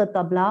voice of the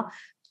tabla,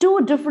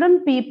 two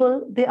different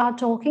people, they are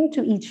talking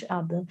to each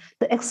other.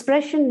 The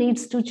expression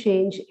needs to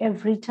change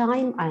every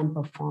time I'm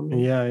performing.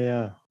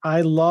 Yeah.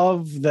 I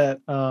love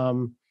that,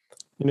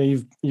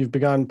 you've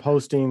begun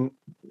posting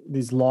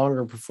these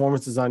longer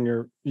performances on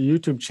your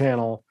YouTube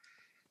channel,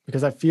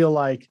 because I feel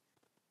like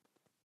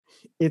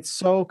it's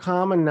so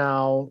common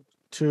now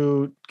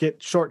to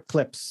get short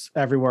clips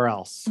everywhere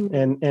else.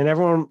 And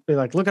everyone be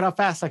like, look at how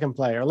fast I can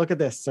play, or look at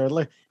this, or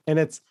look,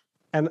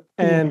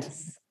 and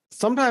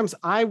sometimes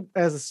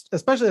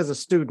especially as a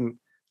student,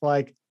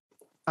 like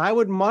I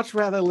would much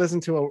rather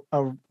listen to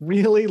a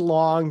really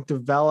long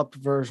developed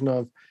version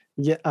of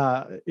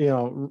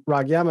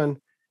Rag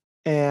Yemen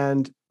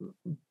and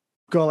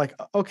go like,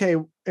 okay,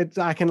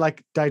 I can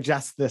like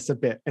digest this a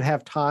bit and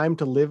have time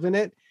to live in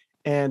it,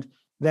 and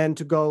then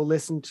to go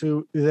listen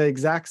to the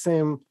exact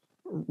same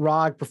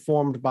rag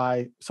performed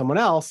by someone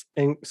else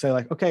and say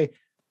like, okay,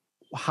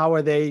 how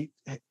are they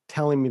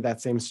telling me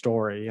that same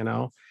story,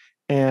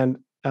 And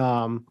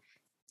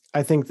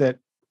I think that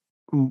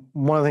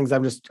one of the things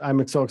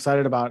I'm so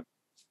excited about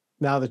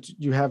now that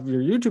you have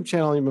your YouTube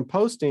channel and you've been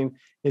posting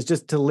is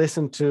just to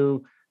listen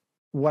to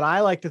what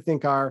I like to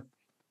think are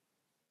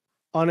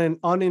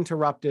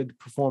uninterrupted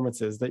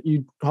performances that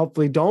you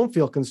hopefully don't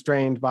feel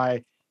constrained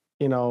by,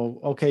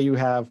 okay, you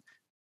have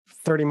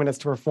 30 minutes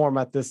to perform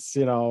at this,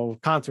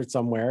 concert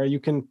somewhere.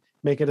 You can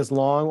make it as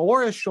long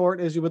or as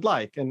short as you would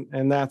like.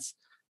 And that's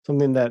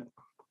something that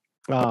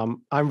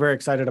I'm very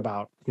excited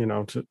about,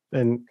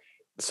 and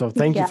so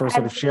thank you for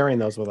sort of sharing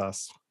those with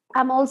us.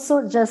 I'm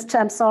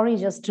sorry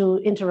just to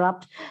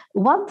interrupt.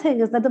 One thing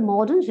is that the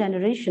modern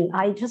generation,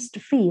 I just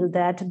feel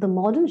that the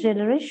modern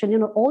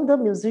generation, all the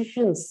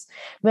musicians,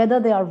 whether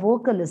they are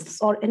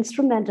vocalists or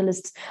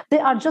instrumentalists, they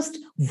are just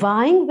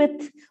vying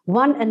with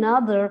one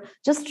another,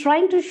 just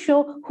trying to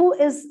show who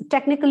is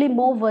technically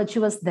more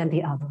virtuous than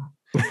the other.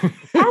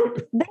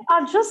 And they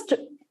are just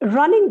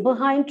running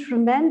behind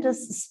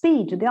tremendous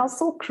speed. They are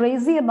so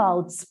crazy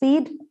about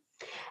speed.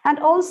 And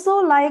also,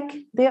 like,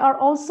 they are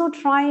also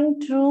trying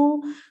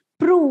to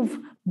prove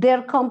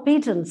their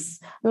competence,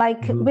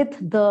 like with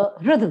the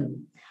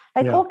rhythm.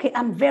 Like, okay,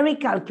 I'm very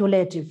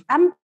calculative.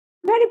 I'm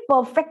very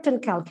perfect in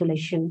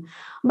calculation.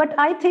 But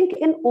I think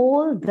in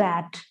all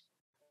that,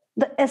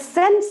 the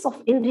essence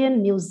of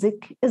Indian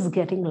music is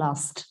getting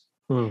lost.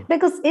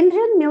 Because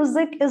Indian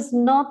music is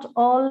not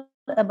all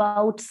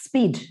about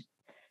speed.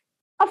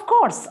 Of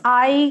course,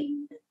 I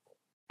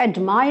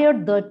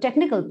admired the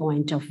technical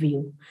point of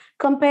view.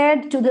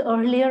 Compared to the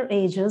earlier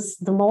ages,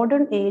 the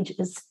modern age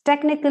is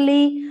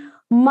technically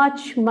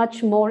much,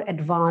 much more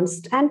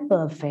advanced and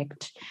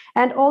perfect.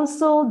 And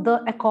also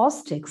the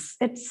acoustics,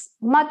 it's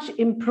much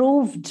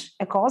improved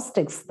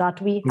acoustics that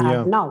we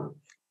have now.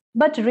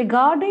 But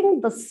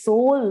regarding the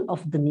soul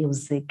of the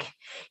music,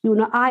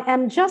 I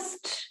am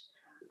just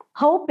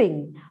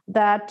hoping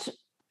that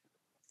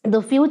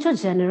the future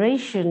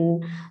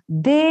generation,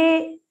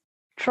 they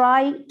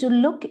try to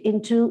look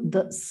into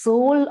the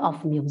soul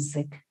of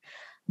music,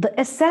 the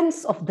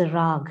essence of the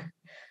rag,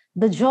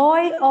 the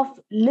joy of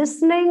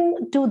listening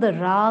to the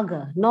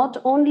raga, not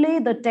only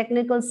the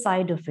technical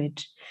side of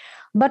it,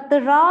 but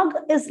the rag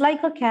is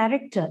like a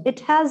character.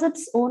 It has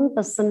its own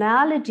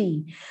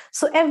personality.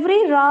 So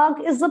every rag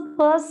is a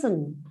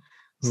person.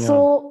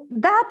 So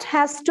that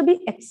has to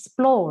be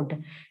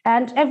explored.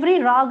 And every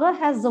raga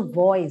has a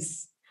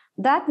voice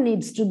that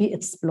needs to be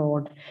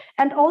explored.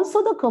 And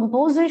also the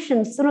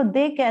compositions,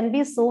 they can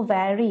be so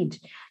varied.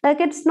 Like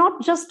it's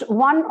not just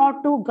one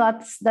or two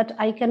guts that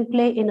I can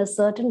play in a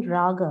certain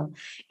raga.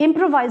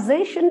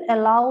 Improvisation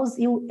allows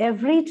you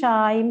every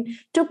time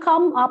to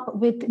come up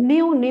with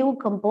new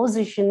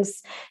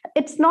compositions.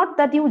 It's not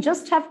that you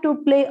just have to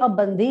play a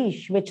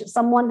bandish, which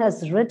someone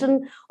has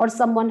written or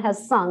someone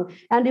has sung,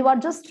 and you are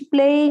just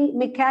playing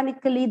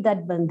mechanically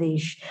that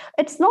bandish.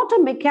 It's not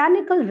a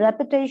mechanical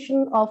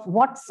repetition of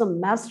what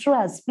some maestro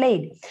has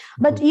played,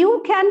 but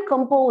you can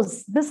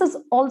compose. This is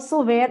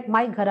also where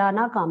my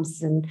Gharana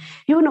comes in.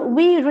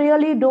 We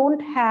really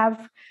don't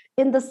have,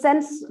 in the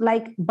sense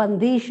like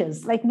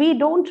bandishes, like we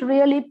don't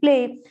really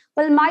play,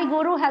 well, my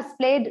guru has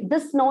played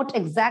this note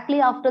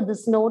exactly after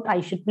this note,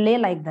 I should play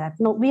like that.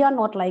 No, we are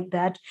not like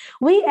that.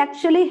 We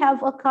actually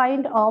have a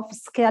kind of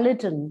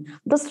skeleton,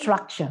 the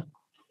structure.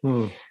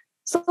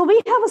 So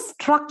we have a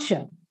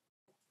structure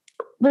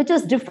which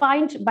is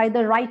defined by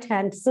the right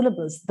hand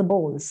syllables, the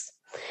bowls.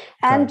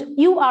 And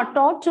you are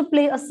taught to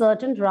play a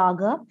certain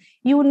raga.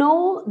 You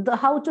know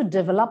how to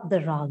develop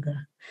the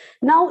raga.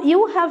 Now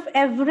you have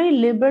every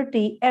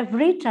liberty,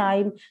 every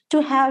time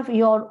to have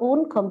your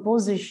own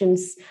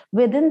compositions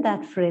within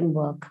that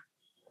framework.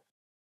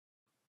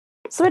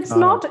 So it's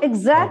not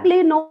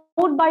exactly note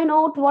by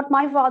note what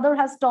my father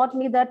has taught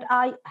me that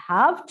I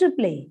have to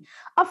play.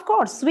 Of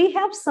course, we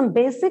have some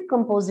basic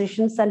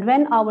compositions, and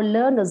when our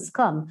learners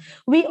come,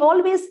 we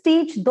always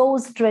teach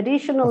those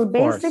traditional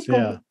basic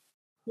compositions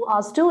to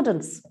our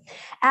students.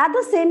 At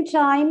the same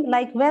time,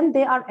 like when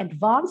they are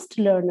advanced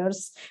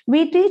learners,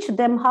 we teach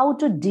them how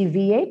to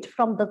deviate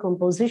from the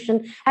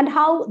composition and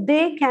how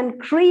they can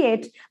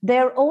create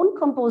their own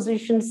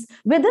compositions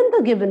within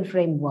the given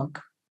framework.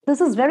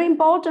 This is very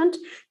important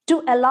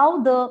to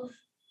allow the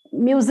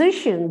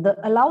musician,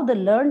 allow the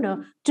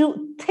learner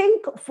to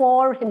think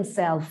for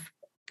himself.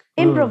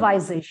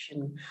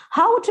 Improvisation,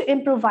 how to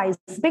improvise,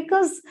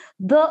 because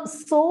the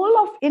soul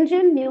of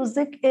Indian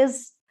music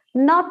is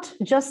not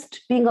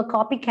just being a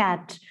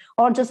copycat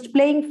or just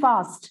playing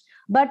fast,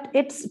 but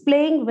it's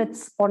playing with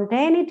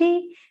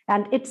spontaneity,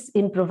 and it's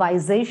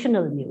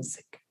improvisational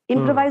music.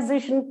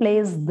 Improvisation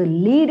plays the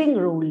leading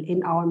role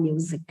in our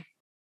music.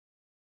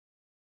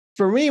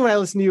 For me, when I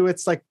listen to you,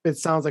 it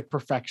sounds like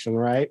perfection,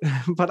 right?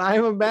 But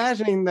I'm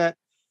imagining that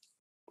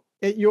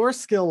at your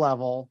skill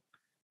level,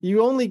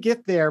 you only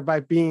get there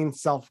by being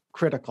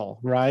self-critical,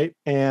 right?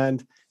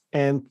 And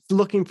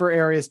looking for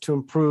areas to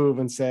improve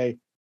and say,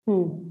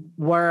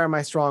 where am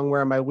I strong?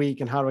 Where am I weak?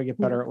 And how do I get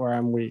better at where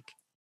I'm weak?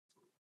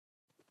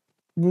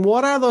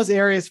 What are those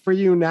areas for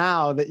you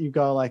now that you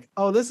go like,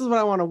 oh, this is what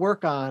I want to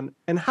work on?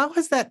 And how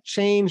has that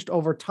changed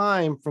over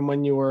time from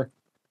when you were,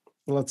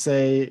 let's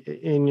say,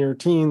 in your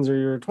teens or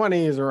your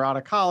 20s or out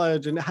of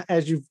college? And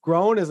as you've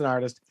grown as an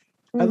artist,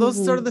 are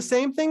those sort of the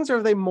same things, or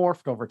have they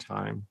morphed over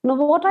time? No,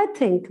 what I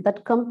think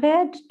that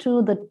compared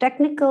to the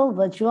technical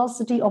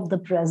virtuosity of the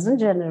present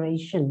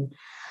generation,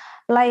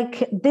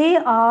 like they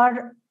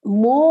are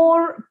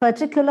more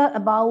particular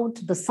about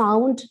the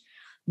sound,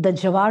 the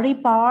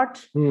Jawari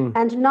part,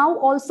 and now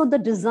also the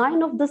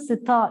design of the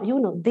sitar.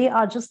 They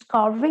are just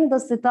carving the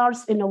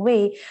sitars in a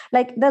way,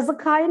 like there's a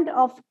kind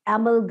of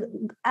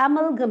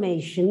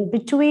amalgamation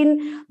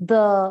between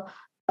the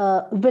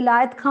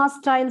Vilayat Khan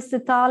style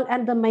sitar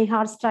and the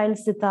Mehar style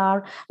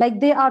sitar. Like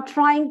they are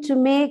trying to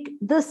make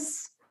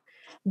this,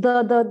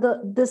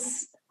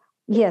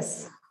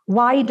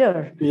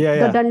 wider,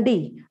 the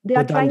dandi. They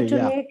are trying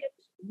to make it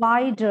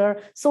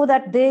wider so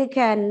that they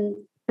can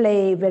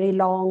play very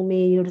long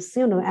meals,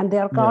 and they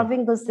are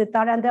carving the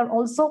sitar, and they're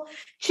also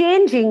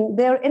changing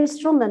their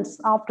instruments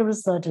after a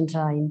certain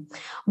time.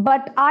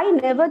 But I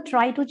never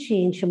try to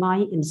change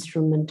my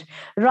instrument.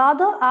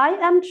 Rather, I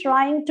am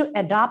trying to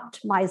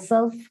adapt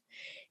myself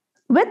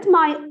with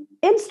my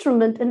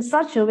instrument in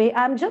such a way,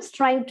 I'm just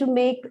trying to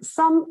make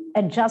some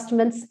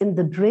adjustments in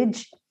the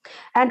bridge.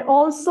 And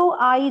also,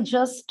 I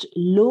just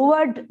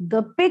lowered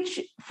the pitch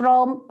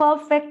from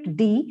perfect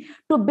D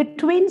to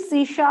between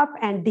C sharp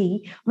and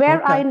D,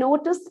 where I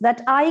noticed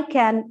that I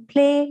can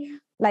play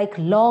like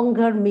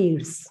longer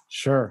meres.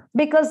 Sure.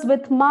 Because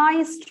with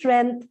my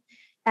strength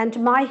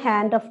and my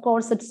hand, of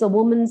course, it's a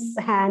woman's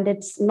hand.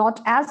 It's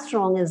not as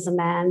strong as a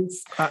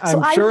man's.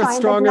 I'm sure it's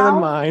stronger than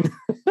mine.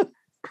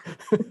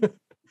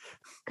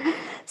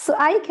 So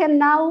I can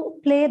now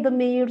play the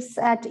meres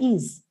at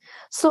ease.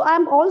 So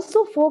I'm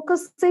also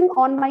focusing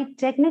on my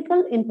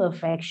technical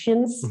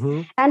imperfections,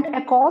 and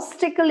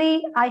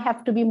acoustically, I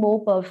have to be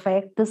more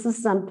perfect. This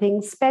is something,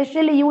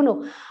 especially,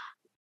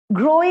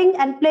 growing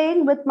and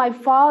playing with my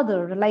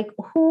father, like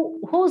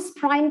whose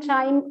prime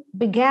time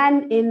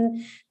began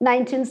in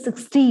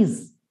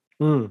 1960s.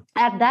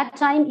 At that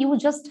time, you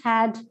just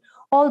had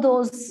all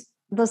those,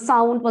 the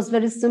sound was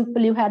very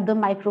simple. You had the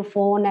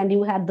microphone and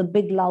you had the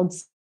big loud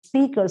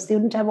speakers. You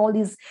didn't have all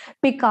these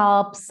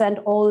pickups and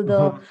all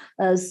the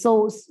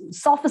so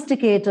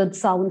sophisticated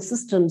sound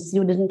systems.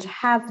 You didn't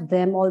have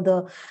them.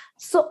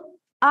 So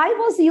I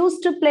was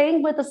used to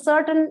playing with a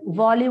certain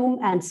volume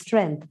and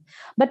strength.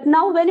 But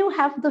now when you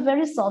have the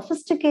very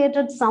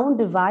sophisticated sound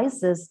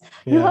devices,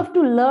 you have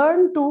to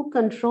learn to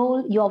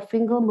control your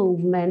finger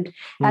movement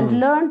and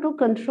learn to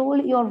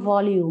control your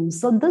volume.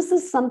 So this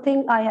is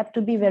something I have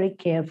to be very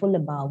careful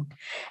about.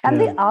 And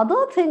the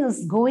other thing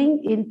is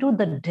going into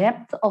the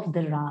depth of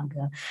the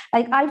raga.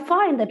 Like I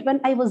find that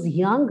when I was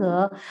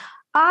younger,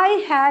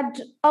 I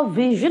had a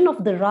vision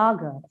of the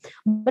raga,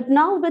 but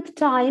now with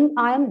time,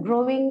 I am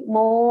growing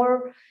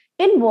more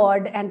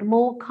inward and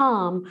more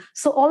calm.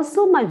 So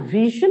also my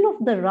vision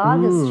of the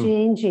raga is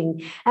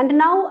changing. And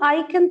now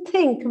I can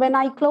think, when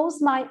I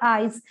close my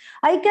eyes,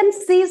 I can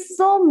see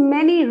so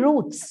many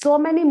routes, so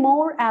many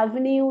more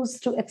avenues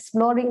to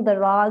exploring the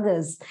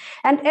ragas.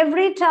 And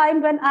every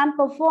time when I'm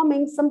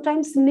performing,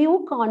 sometimes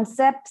new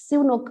concepts,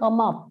 come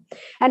up.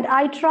 And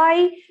I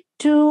try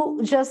to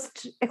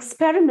just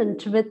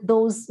experiment with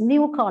those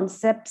new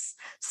concepts,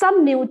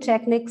 some new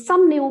technique,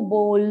 some new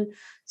bowl.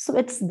 So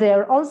it's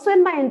there. Also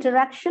in my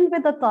interaction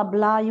with the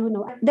tabla,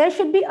 there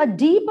should be a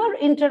deeper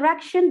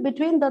interaction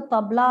between the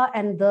tabla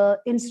and the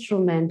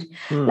instrument.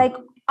 Like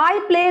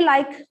I play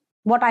like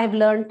what I've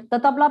learned. The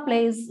tabla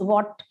plays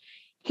what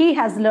he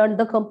has learned,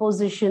 the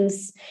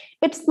compositions.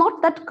 It's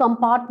not that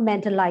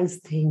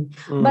compartmentalized thing,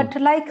 but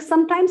like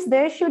sometimes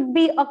there should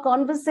be a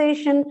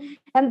conversation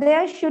and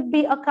there should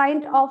be a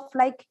kind of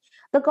like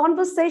the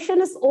conversation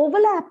is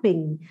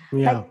overlapping.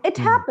 Like it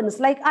happens,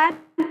 like I'm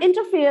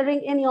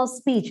interfering in your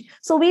speech.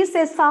 So we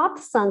say Sat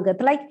Sangat,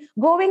 like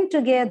going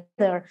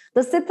together.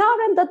 The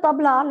sitar and the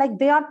tabla, like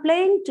they are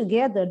playing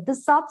together. The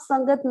Sat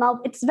Sangat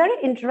now, it's very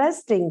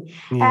interesting.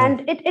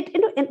 And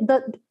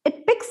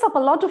it picks up a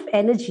lot of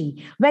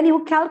energy when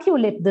you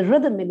calculate the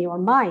rhythm in your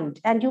mind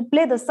and you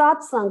play the Sat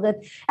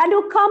Sangat and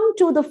you come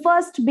to the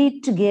first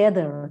beat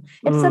together.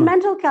 It's a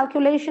mental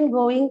calculation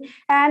going,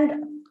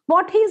 and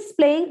what he's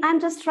playing,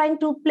 I'm just trying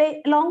to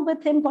play along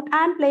with him. What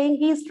I'm playing,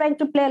 he's trying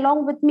to play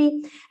along with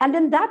me. And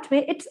in that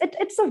way, it's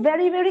a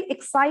very, very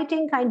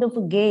exciting kind of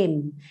a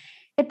game.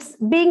 It's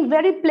being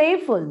very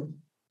playful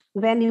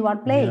when you are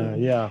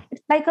playing.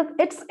 It's like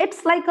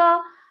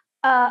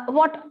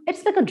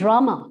a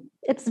drama.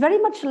 It's very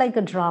much like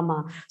a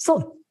drama.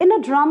 So in a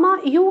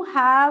drama, you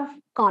have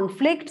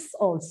conflicts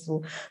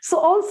also. So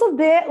also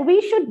there,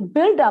 we should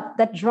build up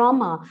that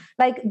drama.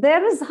 Like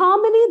there is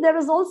harmony, there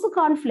is also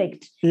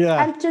conflict.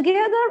 And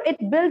together it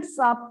builds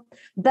up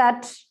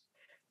that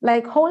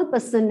like whole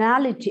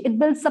personality. It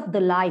builds up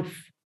the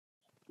life,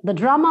 the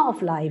drama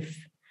of life.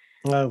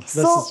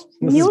 This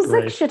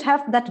music should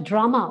have that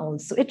drama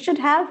also. It should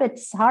have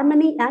its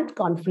harmony and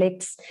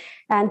conflicts.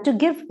 And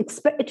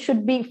it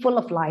should be full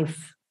of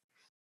life.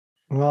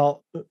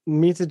 Well,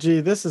 Mita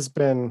ji, this has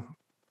been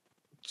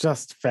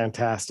just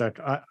fantastic.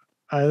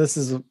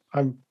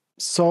 I'm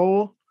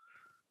so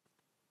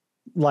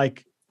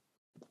like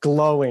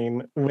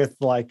glowing with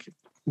like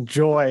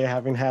joy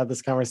having had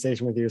this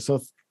conversation with you.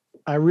 So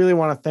I really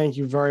want to thank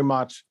you very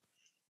much.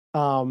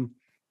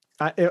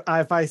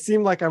 If I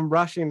seem like I'm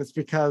rushing, it's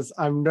because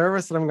I'm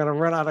nervous that I'm going to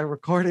run out of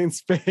recording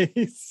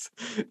space.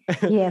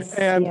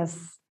 Yes.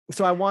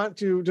 So I want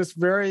to just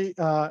very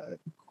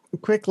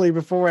quickly,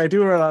 before I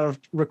do run out of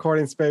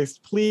recording space,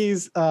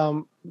 please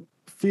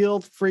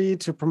feel free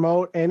to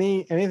promote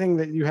anything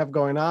that you have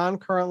going on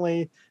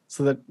currently,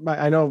 so that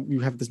I know you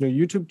have this new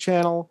YouTube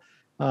channel.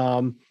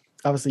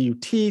 Obviously you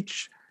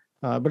teach,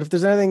 but if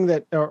there's anything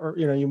that or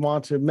you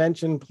want to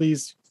mention,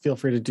 please feel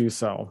free to do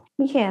so.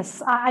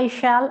 Yes, I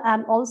shall.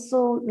 I'm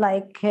also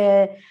like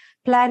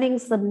planning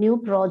some new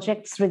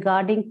projects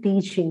regarding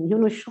teaching,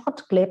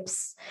 short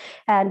clips.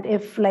 And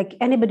if like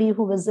anybody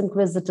who is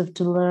inquisitive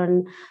to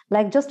learn,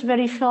 like just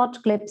very short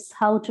clips,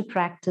 how to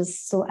practice.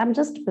 So I'm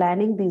just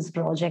planning these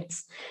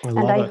projects.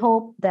 I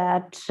hope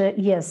that,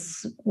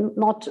 yes,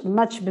 not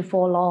much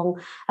before long,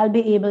 I'll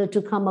be able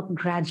to come up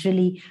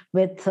gradually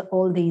with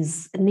all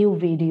these new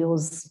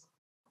videos.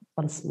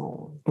 once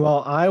more.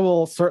 Well, I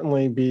will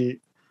certainly be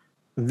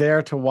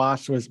there to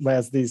watch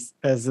as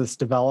this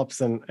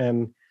develops,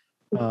 and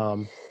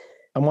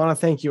I want to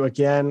thank you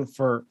again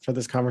for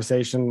this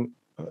conversation.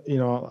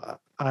 Like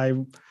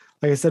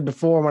I said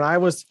before, when I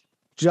was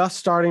just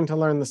starting to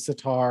learn the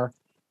sitar,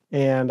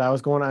 and I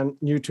was going on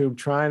YouTube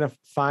trying to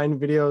find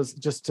videos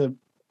just to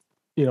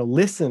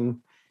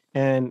listen,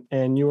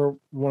 and you were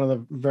one of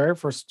the very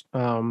first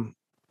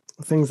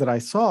things that I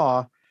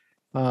saw,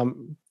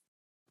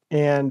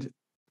 and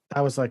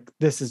I was like,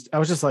 I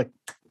was just like,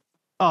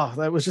 oh,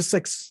 that was just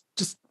like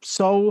just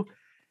so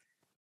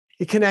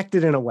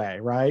connected in a way,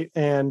 right?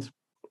 And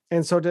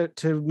so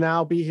to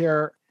now be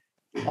here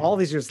all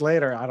these years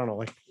later, I don't know,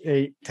 like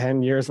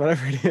 8-10 years,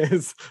 whatever it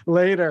is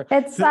later.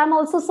 I'm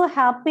also so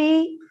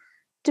happy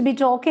to be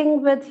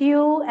talking with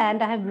you,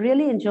 and I have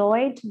really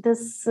enjoyed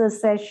this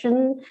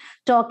session,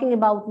 talking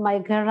about my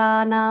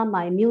Gharana,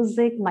 my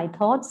music, my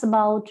thoughts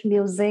about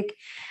music.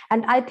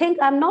 And I think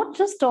I'm not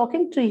just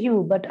talking to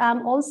you, but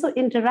I'm also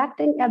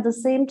interacting at the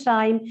same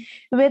time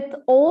with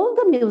all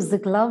the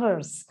music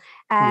lovers.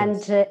 And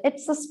Yes.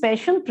 It's a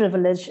special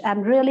privilege.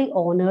 I'm really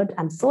honored.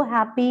 I'm so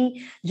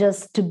happy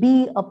just to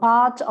be a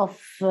part of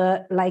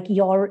like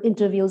your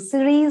interview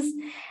series.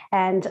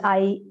 And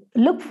I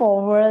look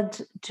forward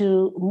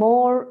to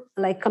more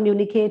like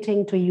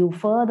communicating to you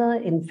further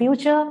in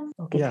future.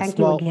 Okay, Yes, thank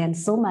you again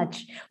so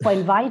much for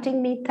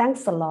inviting me.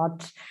 Thanks a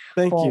lot.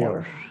 Thank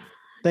you.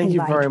 Thank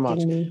you very much.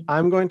 Me.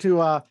 I'm going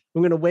to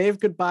wave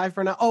goodbye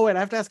for now. Oh, and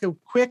I have to ask a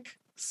quick,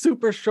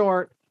 super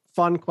short,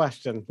 fun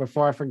question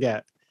before I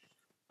forget.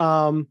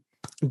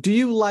 Do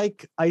you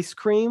like ice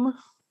cream?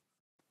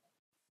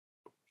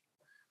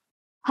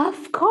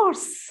 Of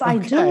course, I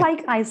do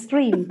like ice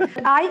cream.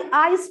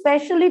 I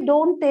especially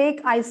don't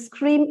take ice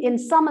cream in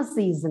summer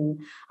season.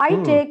 I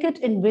take it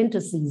in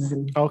winter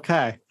season.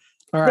 Okay.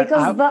 All right.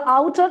 Because the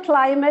outer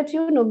climate,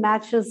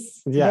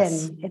 matches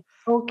yes. then. It's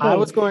okay.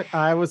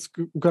 I was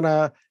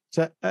gonna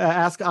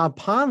ask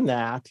upon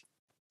that,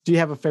 do you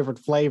have a favorite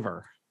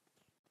flavor?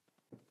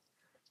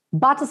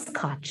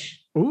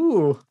 Butterscotch.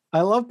 Ooh,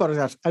 I love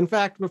butterscotch. In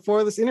fact,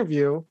 before this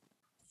interview,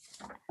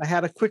 I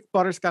had a quick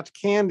butterscotch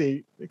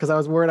candy because I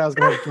was worried I was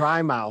going to have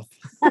dry mouth.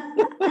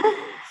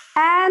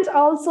 And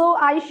also,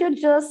 I should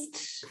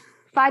just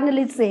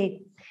finally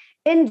say,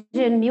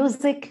 Indian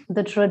music,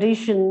 the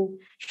tradition,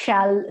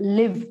 shall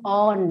live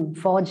on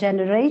for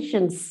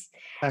generations.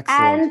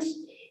 Excellent. And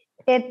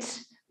it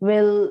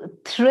will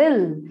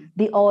thrill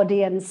the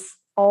audience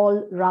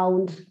all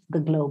round the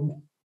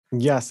globe.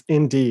 Yes,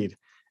 indeed.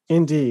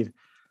 Indeed.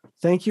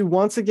 Thank you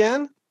once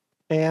again.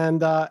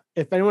 And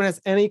if anyone has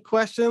any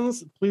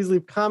questions, please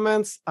leave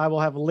comments. I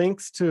will have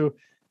links to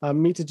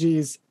Mita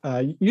G's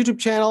YouTube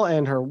channel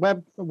and her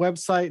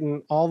website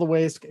and all the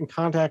ways in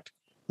contact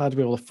to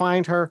be able to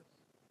find her.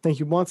 Thank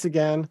you once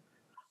again.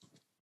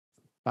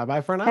 Bye-bye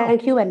for now.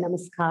 Thank you and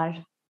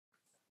namaskar.